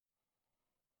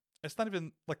 It's not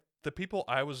even like the people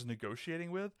I was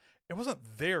negotiating with, it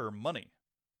wasn't their money.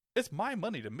 It's my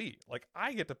money to me. Like,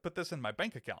 I get to put this in my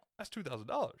bank account. That's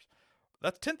 $2,000.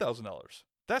 That's $10,000.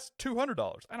 That's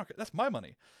 $200. I don't care. That's my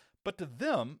money. But to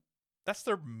them, that's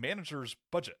their manager's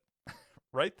budget,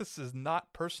 right? This is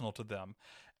not personal to them.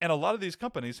 And a lot of these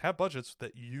companies have budgets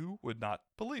that you would not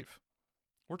believe.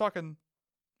 We're talking,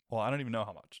 well, I don't even know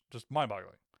how much. Just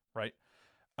mind-boggling, right?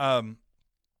 I'll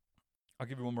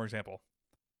give you one more example.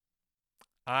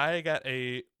 I got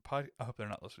I hope they're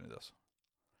not listening to this.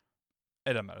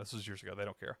 It doesn't matter. This was years ago. They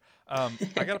don't care.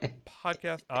 I got a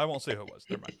podcast. I won't say who it was.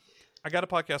 Never mind. I got a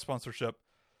podcast sponsorship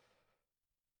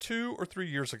 2 or 3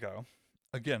 years ago.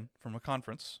 Again, from a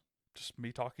conference. Just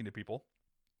me talking to people.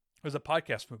 It was a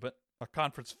podcast movement. A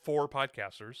conference for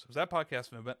podcasters. It was that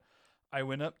podcast movement. I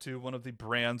went up to one of the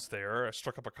brands there. I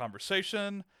struck up a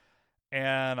conversation.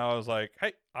 And I was like,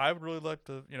 hey, I would really like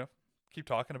to, keep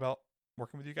talking about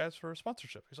working with you guys for a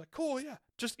sponsorship. He's like, cool, yeah.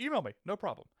 Just email me. No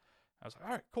problem. I was like,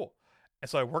 all right, cool. And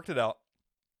so I worked it out,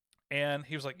 and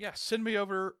he was like, yeah, send me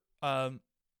over, I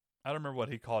don't remember what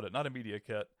he called it, not a media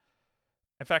kit.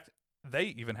 In fact, they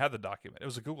even had the document. It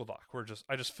was a Google Doc where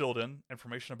I just filled in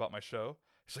information about my show.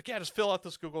 He's like, yeah, just fill out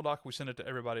this Google Doc. We send it to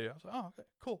everybody. I was like, oh, okay,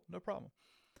 cool, no problem.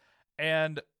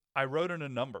 And I wrote in a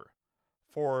number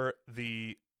for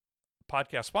the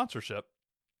podcast sponsorship.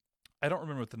 I don't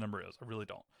remember what the number is. I really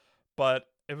don't. But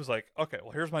it was like, okay,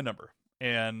 well, here's my number.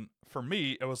 And for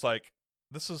me, it was like,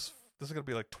 this is going to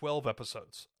be like 12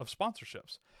 episodes of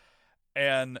sponsorships.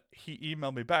 And he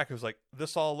emailed me back. He was like,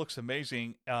 this all looks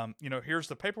amazing. Here's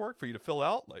the paperwork for you to fill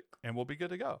out, and we'll be good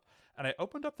to go. And I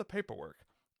opened up the paperwork,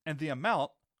 and the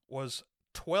amount was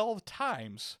 12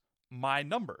 times my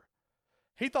number.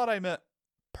 He thought I meant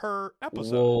per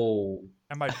episode. Whoa.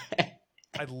 And I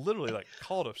literally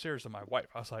called upstairs to my wife.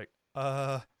 I was like,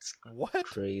 what?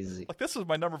 Crazy. Like, this is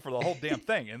my number for the whole damn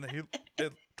thing. And he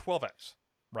did 12x,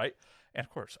 right? And of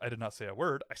course, I did not say a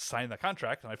word. I signed the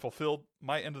contract and I fulfilled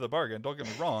my end of the bargain. Don't get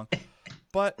me wrong.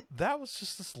 But that was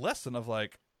just this lesson of I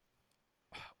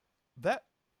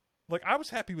was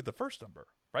happy with the first number,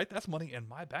 right? That's money in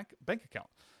my bank account.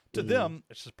 To them,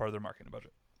 it's just part of their marketing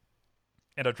budget.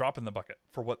 And a drop in the bucket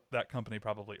for what that company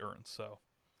probably earns. So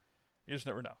you just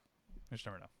never know.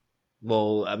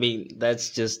 Well, I mean, that's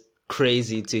just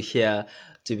crazy to hear,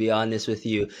 to be honest with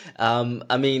you.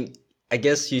 I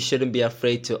guess you shouldn't be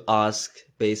afraid to ask,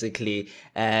 basically.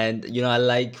 And, I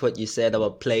like what you said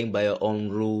about playing by your own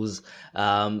rules.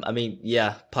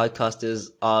 Podcasters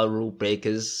are rule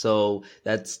breakers. So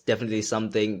that's definitely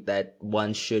something that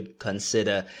one should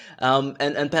consider.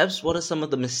 And perhaps what are some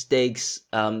of the mistakes,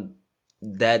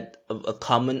 that are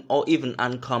common or even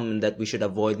uncommon that we should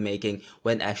avoid making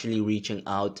when actually reaching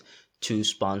out to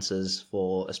sponsors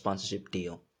for a sponsorship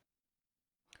deal?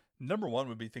 Number one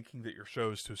would be thinking that your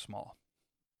show is too small,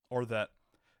 or that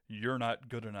you're not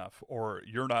good enough, or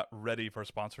you're not ready for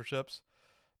sponsorships.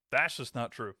 That's just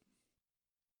not true.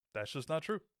 That's just not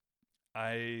true.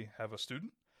 I have a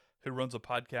student who runs a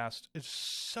podcast. It's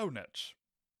so niche.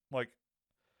 Like,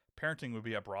 parenting would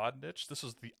be a broad niche. This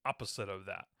is the opposite of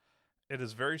that. It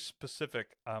is very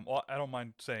specific. Well, I don't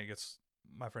mind saying it's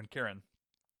my friend Karen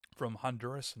from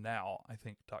Honduras Now, I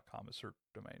think .com is her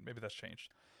domain. Maybe that's changed.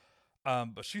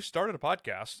 But she started a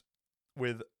podcast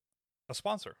with a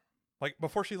sponsor, like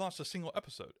before she launched a single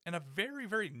episode, and a very,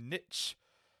 very niche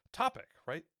topic,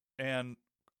 right? And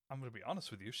I'm going to be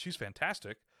honest with you, she's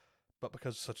fantastic, but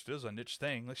because such it is a niche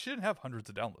thing, like she didn't have hundreds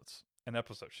of downloads an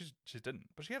episode. She didn't,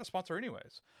 but she had a sponsor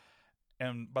anyways.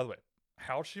 And by the way,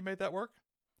 how she made that work?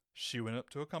 She went up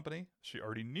to a company she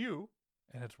already knew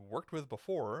and had worked with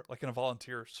before, like in a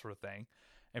volunteer sort of thing,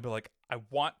 and be like, I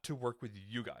want to work with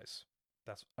you guys.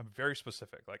 I'm very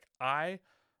specific. Like, I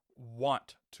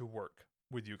want to work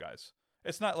with you guys.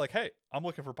 It's not like, hey, I'm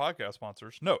looking for podcast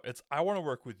sponsors. No, it's I want to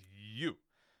work with you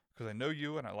because I know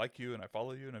you and I like you and I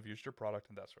follow you and I've used your product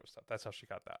and that sort of stuff. That's how she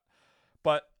got that.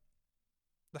 But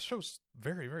that show's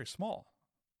very, very small,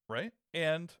 right?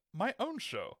 And my own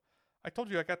show, I told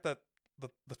you I got the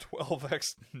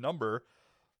 12x number.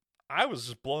 I was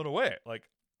just blown away. Like,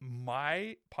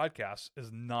 my podcast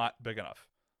is not big enough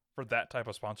for that type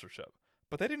of sponsorship.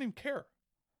 But they didn't even care.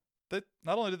 That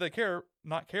not only did they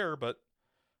not care, but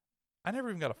I never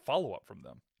even got a follow-up from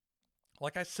them.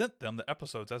 Like, I sent them the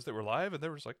episodes as they were live, and they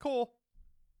were just like, cool,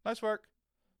 nice work.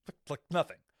 Like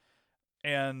nothing.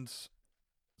 And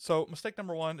so mistake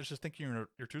number one is just thinking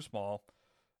you're too small.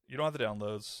 You don't have the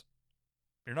downloads.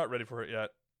 You're not ready for it yet.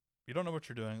 You don't know what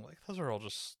you're doing. Like, those are all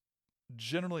just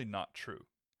generally not true.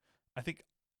 I think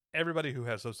everybody who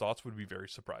has those thoughts would be very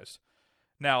surprised.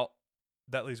 Now,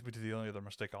 that leads me to the only other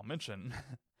mistake I'll mention.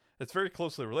 It's very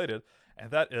closely related,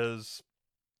 and that is,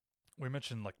 we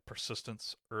mentioned like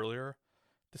persistence earlier.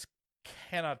 This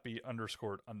cannot be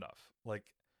underscored enough. Like,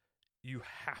 you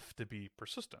have to be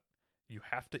persistent. You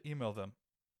have to email them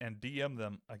and DM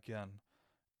them again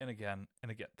and again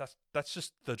and again. That's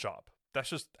just the job. That's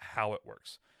just how it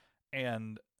works.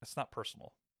 And it's not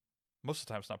personal. Most of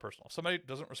the time, it's not personal. If somebody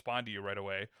doesn't respond to you right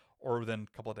away, or within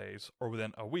a couple of days, or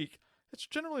within a week, it's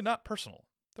generally not personal.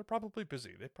 They're probably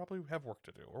busy. They probably have work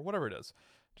to do, or whatever it is.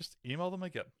 Just email them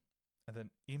again, and then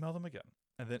email them again,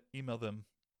 and then email them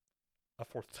a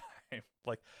fourth time.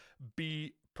 Like,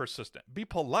 be persistent. Be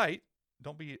polite.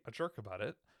 Don't be a jerk about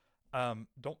it.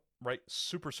 Don't write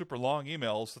super, super long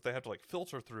emails that they have to like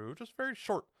filter through. Just very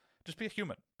short. Just be a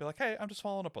human. Be like, hey, I'm just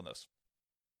following up on this.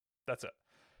 That's it.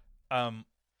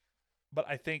 But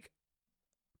I think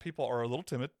people are a little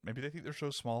timid. Maybe they think their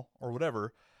show's small or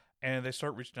whatever, and they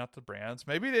start reaching out to brands.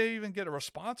 Maybe they even get a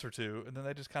response or two, and then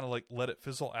they just kind of like let it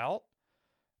fizzle out.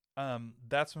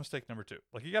 That's mistake number two.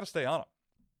 Like, you got to stay on them.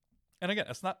 And again,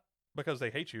 it's not because they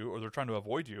hate you or they're trying to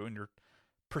avoid you and you're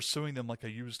pursuing them like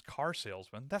a used car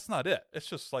salesman. That's not it. It's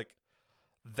just like,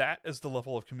 that is the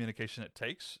level of communication it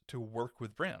takes to work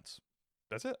with brands.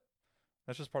 That's it.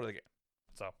 That's just part of the game.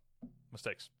 So,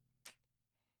 mistakes.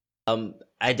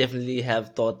 I definitely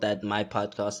have thought that my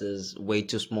podcast is way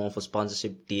too small for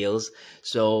sponsorship deals.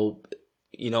 So,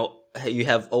 you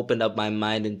have opened up my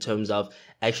mind in terms of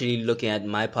actually looking at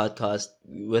my podcast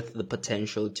with the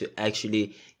potential to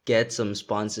actually get some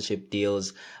sponsorship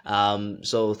deals.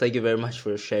 So thank you very much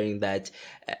for sharing that.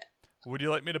 Would you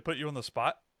like me to put you on the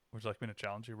spot? Would you like me to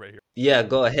challenge you right here? Yeah,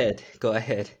 go ahead. Go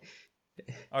ahead.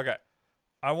 Okay.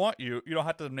 I want you don't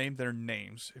have to name their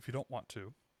names if you don't want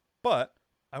to, but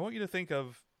I want you to think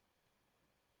of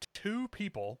two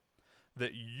people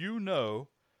that you know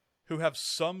who have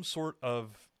some sort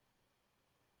of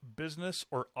business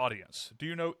or audience. Do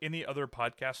you know any other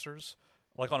podcasters,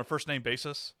 like on a first name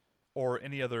basis, or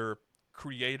any other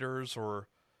creators or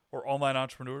online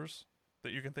entrepreneurs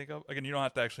that you can think of? Again, you don't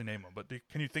have to actually name them, but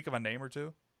can you think of a name or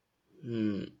two?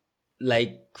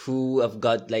 Like who I've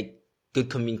got like good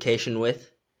communication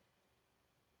with,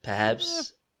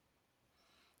 perhaps.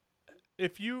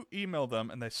 If you email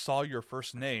them and they saw your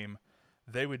first name,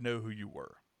 they would know who you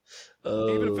were.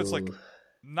 Oh, Even if it's like,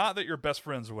 not that you're best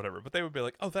friends or whatever, but they would be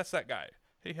like, oh, that's that guy.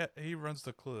 He runs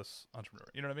the Clueless Entrepreneur.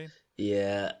 You know what I mean?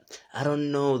 yeah. I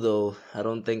don't know though. I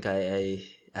don't think I'm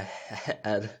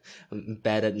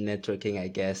bad at networking, I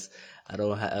guess. I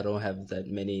don't have that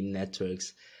many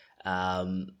networks.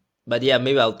 But yeah,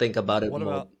 maybe I'll think about it What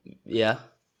more. about, Yeah.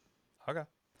 okay.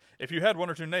 If you had one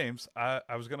or two names,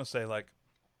 I was going to say, like,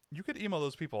 you could email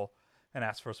those people and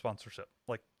ask for a sponsorship,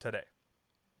 like today.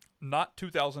 Not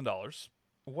 $2,000,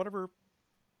 whatever,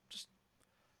 just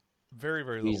very,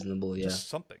 very little. Reasonable, yeah. Just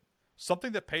something.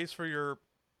 Something that pays for your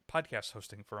podcast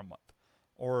hosting for a month,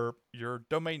 or your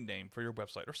domain name for your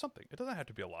website, or something. It doesn't have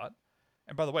to be a lot.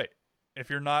 And by the way, if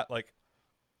you're not like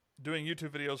doing YouTube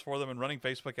videos for them and running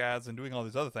Facebook ads and doing all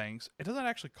these other things, it doesn't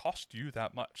actually cost you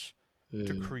that much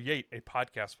to create a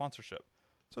podcast sponsorship.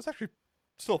 So it's actually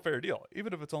still a fair deal,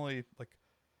 even if it's only like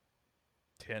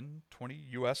 10, 20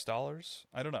 US dollars.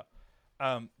 I don't know.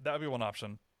 That would be one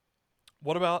option.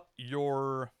 What about do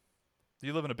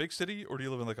you live in a big city or do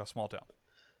you live in like a small town?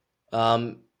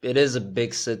 It is a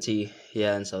big city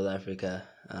here in South Africa.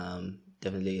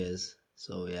 Definitely is.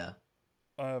 So yeah.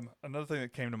 Another thing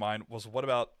that came to mind was what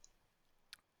about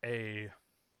I'm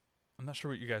not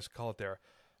sure what you guys call it there,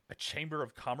 a chamber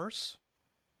of commerce?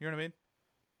 You know what I mean?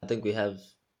 I think we have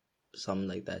something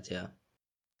like that, yeah.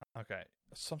 Okay.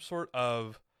 Some sort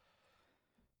of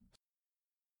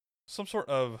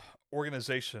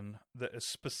organization that is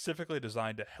specifically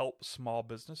designed to help small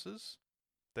businesses.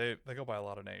 They go by a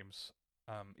lot of names,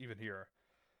 even here,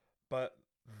 but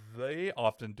they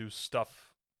often do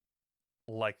stuff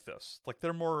like this. Like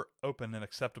they're more open and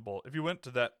acceptable. If you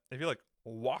like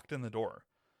walked in the door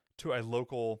to a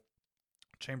local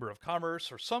chamber of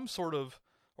commerce or some sort of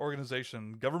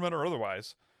organization, government or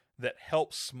otherwise, that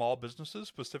helps small businesses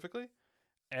specifically,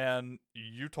 and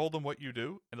you told them what you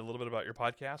do and a little bit about your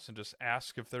podcast and just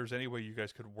ask if there's any way you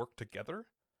guys could work together,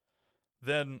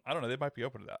 then I don't know, they might be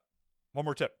open to that. One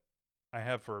more tip I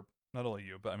have for not only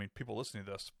you, but I mean people listening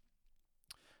to this.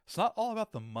 It's not all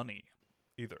about the money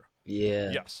either. Yeah.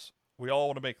 Yes, we all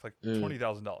want to make like Mm.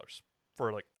 $20,000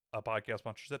 for like a podcast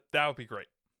sponsorship. That would be great.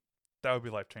 That would be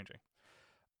life changing.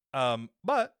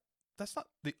 But that's not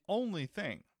the only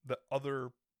thing that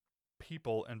other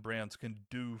people and brands can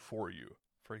do for you.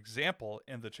 For example,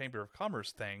 in the Chamber of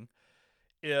Commerce thing,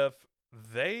 if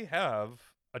they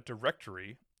have a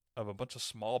directory of a bunch of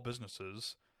small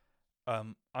businesses,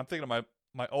 I'm thinking of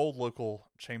my old local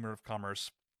Chamber of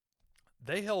Commerce.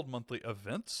 They held monthly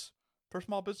events for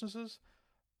small businesses.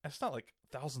 It's not like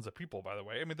thousands of people, by the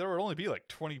way. I mean, there would only be like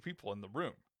 20 people in the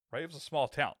room, right? It was a small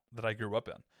town that I grew up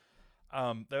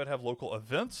in. They would have local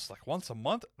events like once a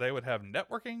month. They would have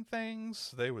networking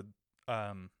things. They would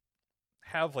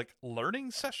have like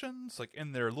learning sessions like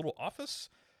in their little office.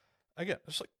 Again,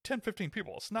 it's like 10, 15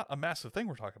 people. It's not a massive thing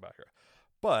we're talking about here.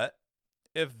 But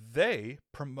if they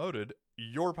promoted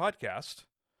your podcast,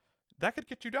 that could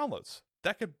get you downloads.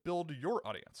 That could build your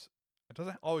audience. It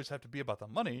doesn't always have to be about the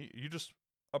money. You just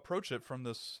approach it from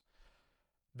this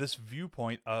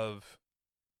viewpoint of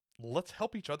let's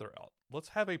help each other out. Let's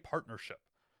have a partnership.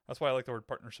 That's why I like the word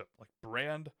partnership. Like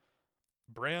brand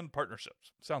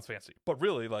partnerships. Sounds fancy. But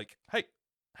really like, hey,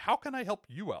 how can I help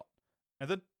you out? And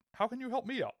then how can you help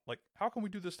me out? Like, how can we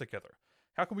do this together?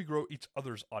 How can we grow each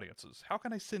other's audiences? How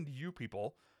can I send you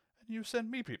people and you send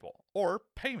me people? Or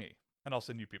pay me and I'll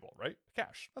send you people, right?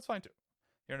 Cash. That's fine too.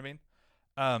 You know what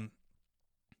I mean?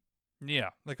 Yeah,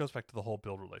 that goes back to the whole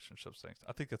build relationships thing.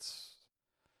 I think it's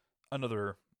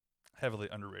another heavily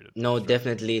underrated No, strategy.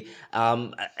 definitely.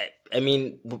 I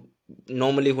mean,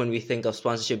 normally when we think of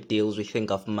sponsorship deals, we think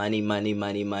of money, money,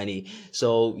 money, money.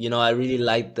 So, I really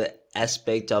like the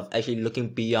aspect of actually looking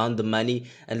beyond the money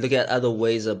and look at other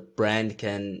ways a brand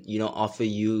can, offer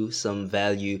you some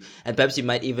value. And perhaps you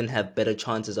might even have better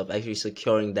chances of actually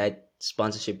securing that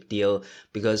sponsorship deal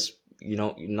because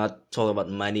you're not talking about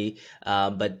money,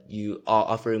 but you are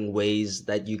offering ways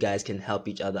that you guys can help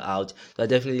each other out. So I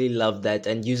definitely love that.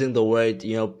 And using the word,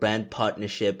 brand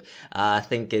partnership, I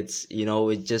think it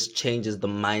just changes the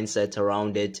mindset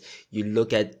around it. You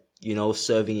look at,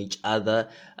 serving each other,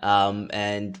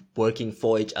 and working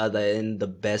for each other in the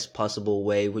best possible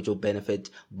way, which will benefit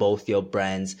both your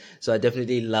brands. So I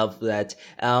definitely love that.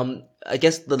 I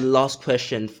guess the last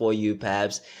question for you,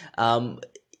 perhaps,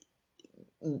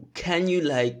 can you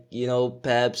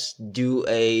perhaps do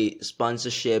a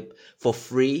sponsorship for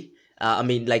free? I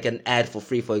mean, like an ad for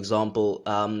free, for example,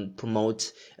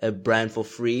 promote a brand for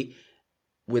free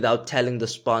without telling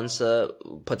the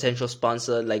potential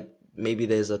sponsor, like maybe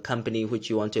there's a company which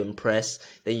you want to impress,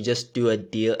 then you just do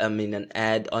an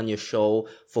ad on your show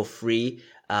for free,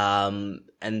 and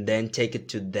then take it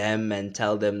to them and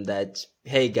tell them that,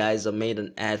 hey guys, I made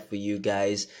an ad for you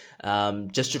guys,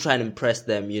 just to try and impress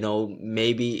them.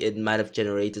 Maybe it might have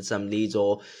generated some leads,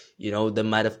 or there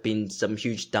might have been some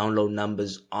huge download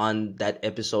numbers on that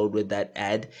episode with that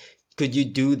ad. Could you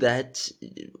do that?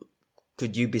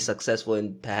 Could you be successful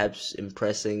in perhaps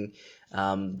impressing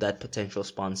that potential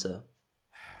sponsor?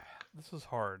 This is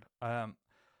hard.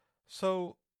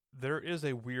 So there is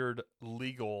a weird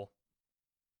legal,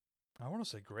 I want to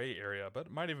say gray area, but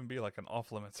it might even be like an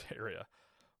off limits area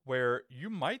where you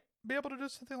might be able to do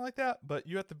something like that, but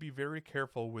you have to be very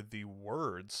careful with the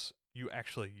words you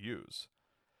actually use.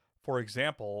 For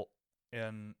example,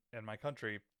 in my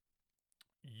country,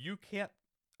 you can't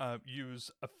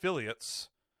use affiliates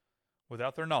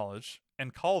without their knowledge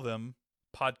and call them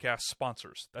podcast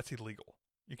sponsors. That's illegal.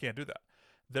 You can't do that.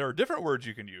 There are different words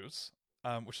you can use,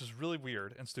 which is really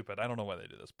weird and stupid. I don't know why they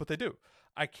do this, but they do.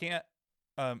 I can't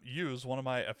use one of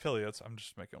my affiliates. I'm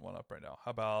just making one up right now.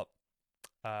 How about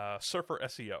Surfer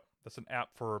SEO? That's an app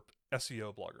for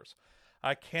SEO bloggers.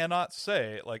 I cannot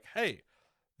say, like, hey,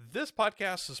 this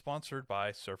podcast is sponsored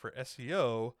by Surfer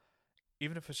SEO,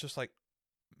 even if it's just like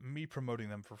me promoting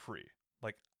them for free.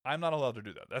 Like, I'm not allowed to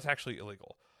do that. That's actually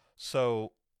illegal.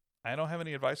 So I don't have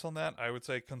any advice on that. I would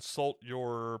say consult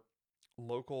your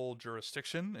local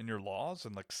jurisdiction and your laws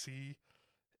and like see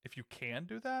if you can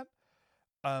do that.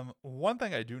 One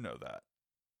thing I do know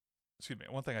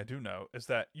is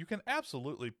that you can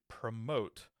absolutely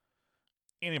promote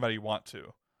anybody you want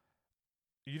to.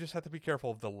 You just have to be careful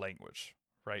of the language,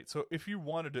 right? So if you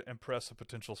wanted to impress a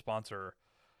potential sponsor,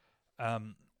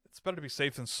 it's better to be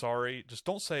safe than sorry. Just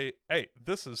don't say, hey,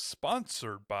 this is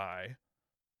sponsored by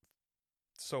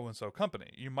so-and-so company.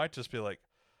 You might just be like,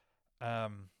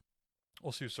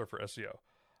 we'll see Surfer SEO.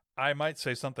 I might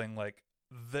say something like,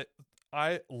 that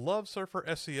I love Surfer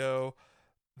SEO.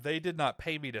 They did not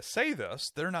pay me to say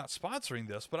this. They're not sponsoring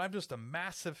this, but I'm just a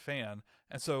massive fan.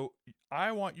 And so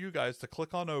I want you guys to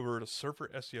click on over to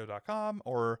surferseo.com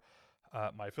or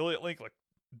my affiliate link, like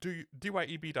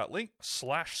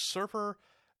dyeb.link/surfer,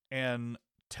 and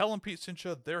tell them Pete sent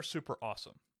you. They're super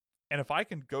awesome. And if I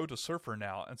can go to Surfer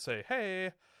now and say,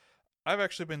 hey, I've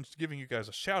actually been giving you guys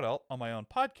a shout out on my own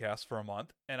podcast for a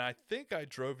month, and I think I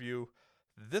drove you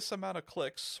this amount of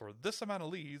clicks or this amount of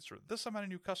leads or this amount of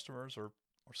new customers or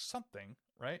something,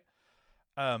 right?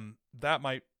 That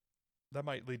might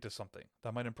lead to something.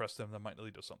 That might impress them. That might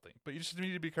lead to something. But you just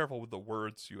need to be careful with the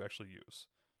words you actually use.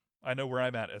 I know where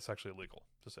I'm at. It's actually illegal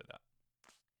to say that.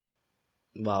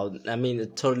 Wow, I mean,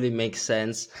 it totally makes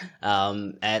sense.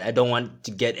 And I don't want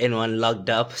to get anyone locked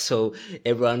up. So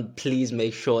everyone, please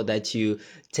make sure that you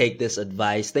take this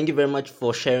advice. Thank you very much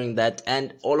for sharing that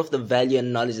and all of the value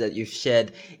and knowledge that you've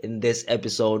shared in this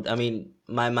episode. I mean,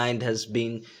 my mind has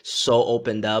been so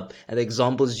opened up, and the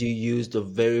examples you used are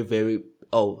very, very,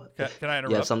 Can I interrupt?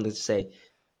 You have something to say?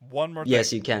 One more thing.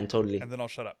 Yes, you can, totally. And then I'll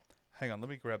shut up. Hang on, let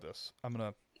me grab this.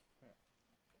 Okay.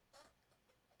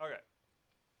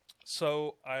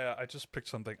 So I just picked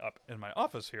something up in my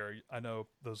office here. I know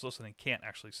those listening can't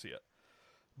actually see it,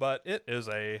 but it is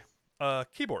a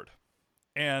keyboard,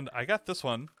 and I got this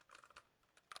one.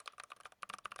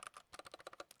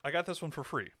 For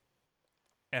free.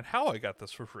 And how I got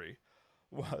this for free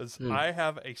was I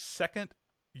have a second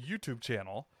YouTube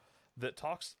channel that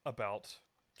talks about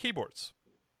keyboards,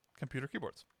 computer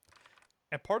keyboards,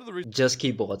 and part of the reason Just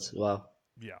keyboards. Wow.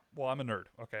 Yeah, well, I'm a nerd.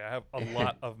 Okay, I have a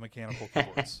lot of mechanical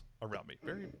keyboards around me.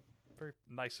 Very, very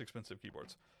nice, expensive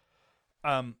keyboards.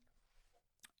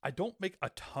 I don't make a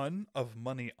ton of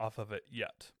money off of it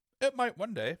yet. It might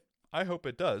one day. I hope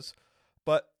it does.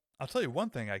 But I'll tell you one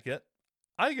thing I get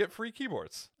free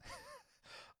keyboards.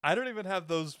 I don't even have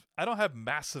those. I don't have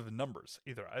massive numbers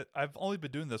either. I've only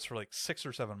been doing this for like 6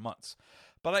 or 7 months.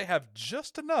 But I have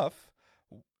just enough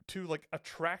to like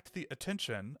attract the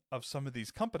attention of some of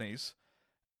these companies,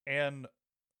 and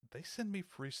they send me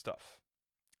free stuff.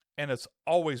 And it's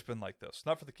always been like this.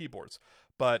 Not for the keyboards,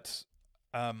 but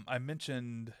I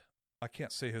mentioned, I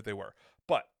can't say who they were,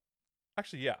 but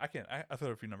actually, yeah, I can. I threw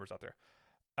a few numbers out there.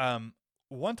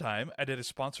 One time I did a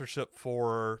sponsorship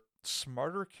for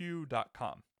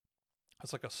smarterq.com.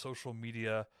 It's like a social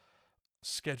media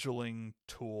scheduling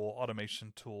tool,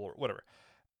 automation tool, or whatever.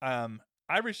 I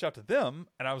reached out to them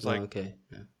and I was like, okay.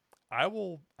 Yeah. I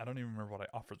don't even remember what I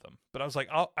offered them, but I was like,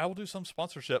 I will do some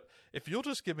sponsorship if you'll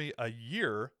just give me a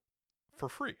year for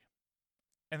free.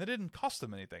 And it didn't cost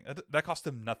them anything. That cost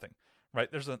them nothing, right?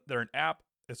 They're an app.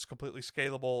 It's completely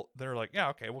scalable. They're like, yeah,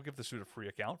 okay, we'll give this dude a free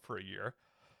account for a year.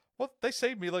 Well, they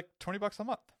saved me like $20 a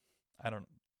month. It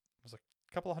was like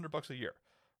a couple of $100 a year,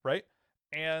 right?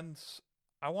 And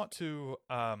I just want to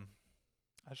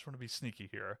be sneaky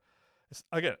here.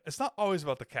 It's not always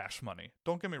about the cash money.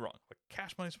 Don't get me wrong. Like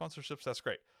cash money sponsorships, that's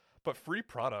great. But free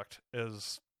product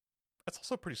it's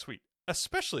also pretty sweet,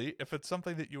 especially if it's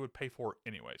something that you would pay for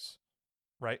anyways,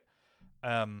 right?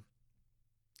 I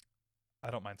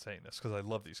don't mind saying this because I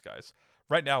love these guys.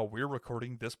 Right now, we're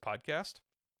recording this podcast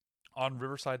on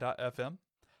Riverside.fm.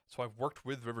 So I've worked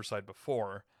with Riverside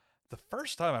before. The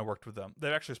first time I worked with them,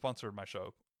 they actually sponsored my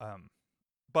show.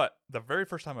 But the very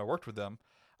first time I worked with them,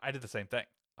 I did the same thing.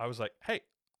 I was like, hey,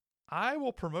 I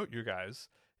will promote you guys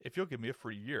if you'll give me a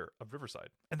free year of Riverside.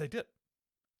 And they did.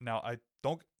 Now, I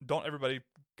don't everybody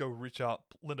go reach out.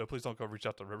 Lindo, please don't go reach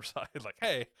out to Riverside. Like,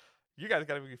 hey, you guys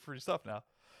got to give me free stuff now.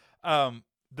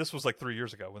 this was like 3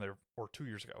 years ago or 2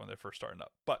 years ago when they first started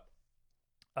up. But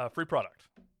free product.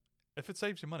 If it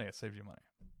saves you money, it saves you money.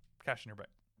 Cash in your bank.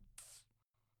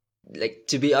 Like,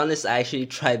 to be honest, I actually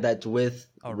tried that with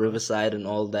Oh, really? Riverside and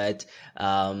all that.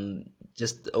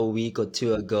 Just a week or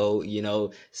two ago,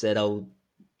 said I'll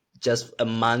just a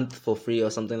month for free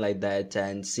or something like that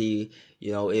and see,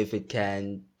 if it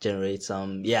can generate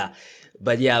some, yeah.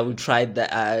 But yeah, we tried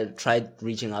that. I tried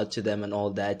reaching out to them and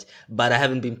all that, but I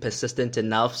haven't been persistent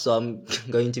enough. So I'm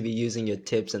going to be using your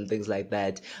tips and things like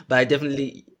that. But I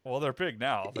definitely, Well, they're big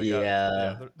now.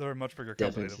 yeah, They're a much bigger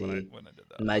company than definitely. when I did It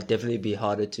that. might definitely be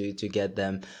harder to get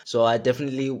them. So I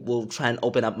definitely will try and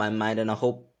open up my mind, and I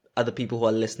hope other people who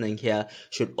are listening here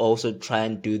should also try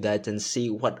and do that and see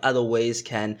what other ways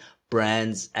can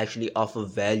brands actually offer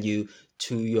value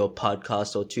to your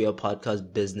podcast or to your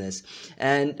podcast business.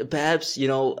 And perhaps,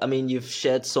 you've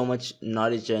shared so much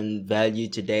knowledge and value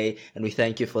today, and we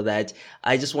thank you for that.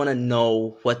 I just want to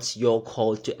know, what's your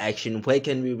call to action? Where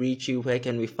can we reach you? Where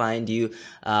can we find you?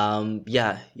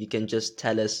 Yeah, you can just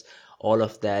tell us all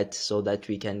of that so that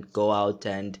we can go out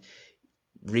and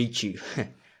reach you.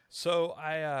 So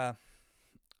I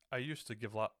used to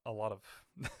give a lot of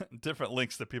different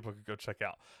links that people could go check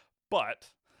out, but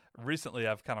recently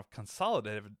I've kind of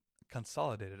consolidated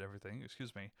everything.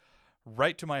 Excuse me,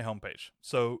 right to my homepage.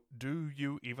 So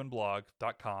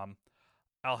doyouevenblog.com.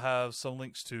 I'll have some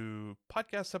links to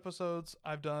podcast episodes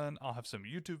I've done. I'll have some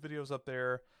YouTube videos up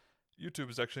there. YouTube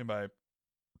is actually my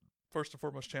first and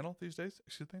foremost channel these days.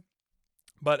 Excuse me,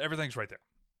 but everything's right there.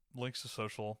 Links to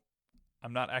social.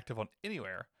 I'm not active on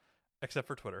anywhere except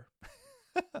for Twitter.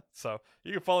 So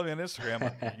you can follow me on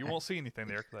Instagram. You won't see anything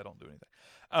there because I don't do anything.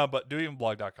 But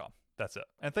doevenblog.com. That's it.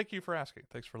 And thank you for asking.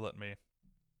 Thanks for letting me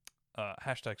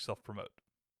hashtag self-promote.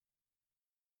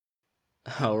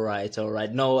 All right, all right.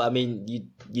 No, I mean,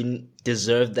 you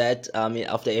deserve that. I mean,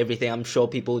 after everything, I'm sure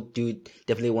people do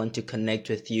definitely want to connect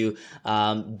with you.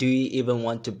 Do you even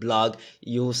want to blog?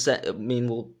 We'll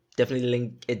definitely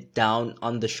link it down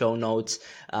on the show notes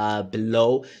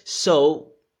below. So,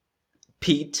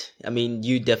 Pete, I mean,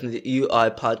 you are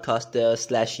a podcaster /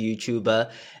 YouTuber,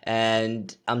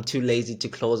 and I'm too lazy to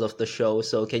close off the show.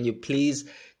 So can you please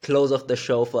close off the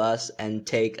show for us and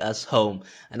take us home?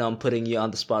 I know I'm putting you on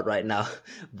the spot right now,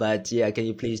 but yeah, can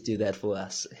you please do that for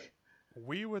us?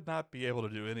 We would not be able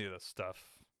to do any of this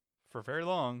stuff for very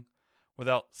long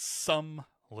without some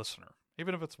listener,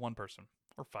 even if it's one person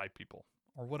or 5 people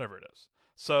or whatever it is.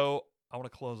 So I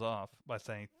want to close off by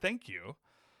saying thank you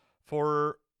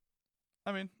for,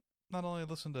 not only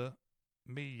listen to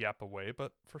me yap away,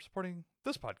 but for supporting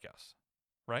this podcast,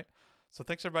 right? So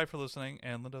thanks everybody for listening,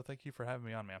 and Lindo, thank you for having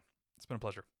me on, man. It's been a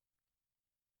pleasure.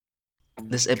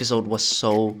 This episode was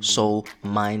so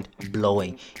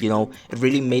mind-blowing. It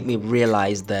really made me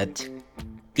realize that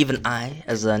even I,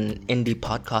 as an indie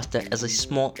podcaster, as a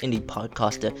small indie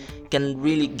podcaster, can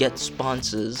really get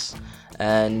sponsors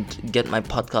and get my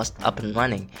podcast up and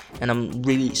running. And I'm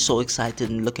really so excited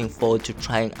and looking forward to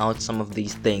trying out some of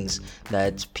these things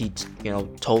that Pete,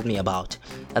 told me about.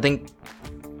 I think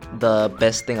the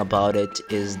best thing about it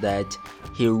is that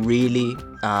he really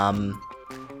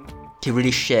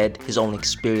shared his own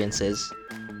experiences,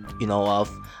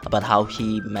 about how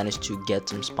he managed to get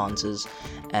some sponsors,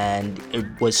 and it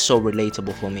was so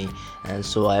relatable for me. And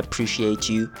so I appreciate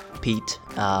you, Pete,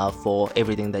 for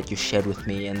everything that you shared with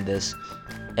me in this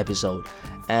episode.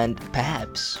 And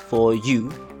perhaps for you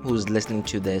who's listening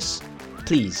to this,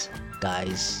 please,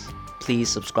 guys, please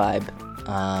subscribe.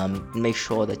 Make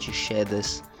sure that you share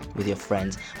this with your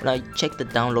friends. When I check the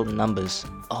download numbers,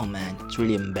 oh man, it's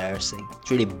really embarrassing. It's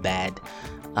really bad.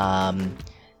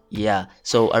 Yeah,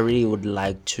 so I really would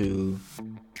like to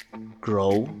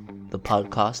grow the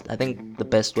podcast. I think the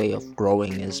best way of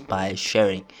growing is by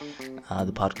sharing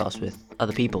the podcast with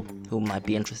other people who might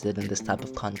be interested in this type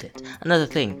of content. Another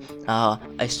thing,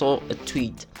 I saw a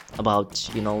tweet about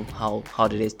how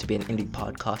hard it is to be an indie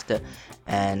podcaster,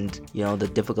 and the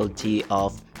difficulty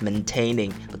of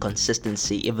maintaining the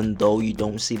consistency even though you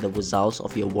don't see the results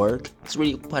of your work. It's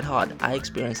really quite hard. I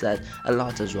experienced that a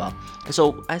lot as well. And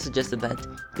so I suggested that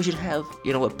we should have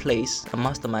a place, a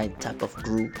mastermind type of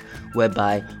group,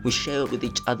 whereby we share with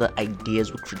each other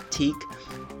ideas, we critique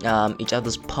each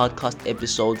other's podcast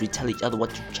episodes, we tell each other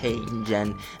what to change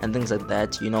and things like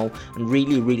that, and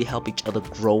really help each other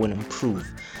grow and improve.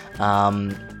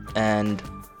 And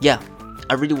yeah,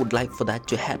 I really would like for that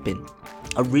to happen.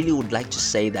 I really would like to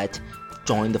say that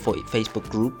join the Facebook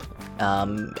group,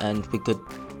 and we could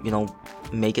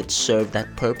make it serve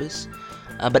that purpose.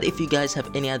 But if you guys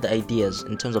have any other ideas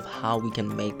in terms of how we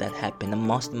can make that happen, a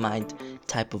mastermind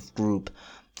type of group,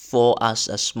 for us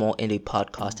as small indie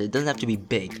podcasters. It doesn't have to be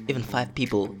big. Even 5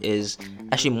 people is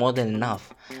actually more than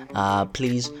enough.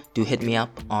 Please do hit me up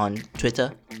on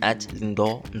Twitter at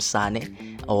Lindor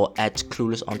Msane or at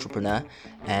Clueless Entrepreneur,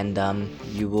 and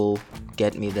you will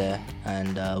get me there,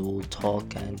 and we'll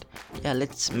talk, and yeah,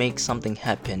 let's make something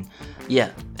happen.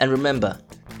 Yeah, and remember,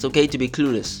 it's okay to be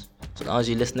clueless. So now as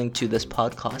you're listening to this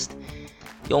podcast,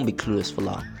 you won't be clueless for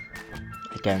long.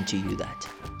 I guarantee you that.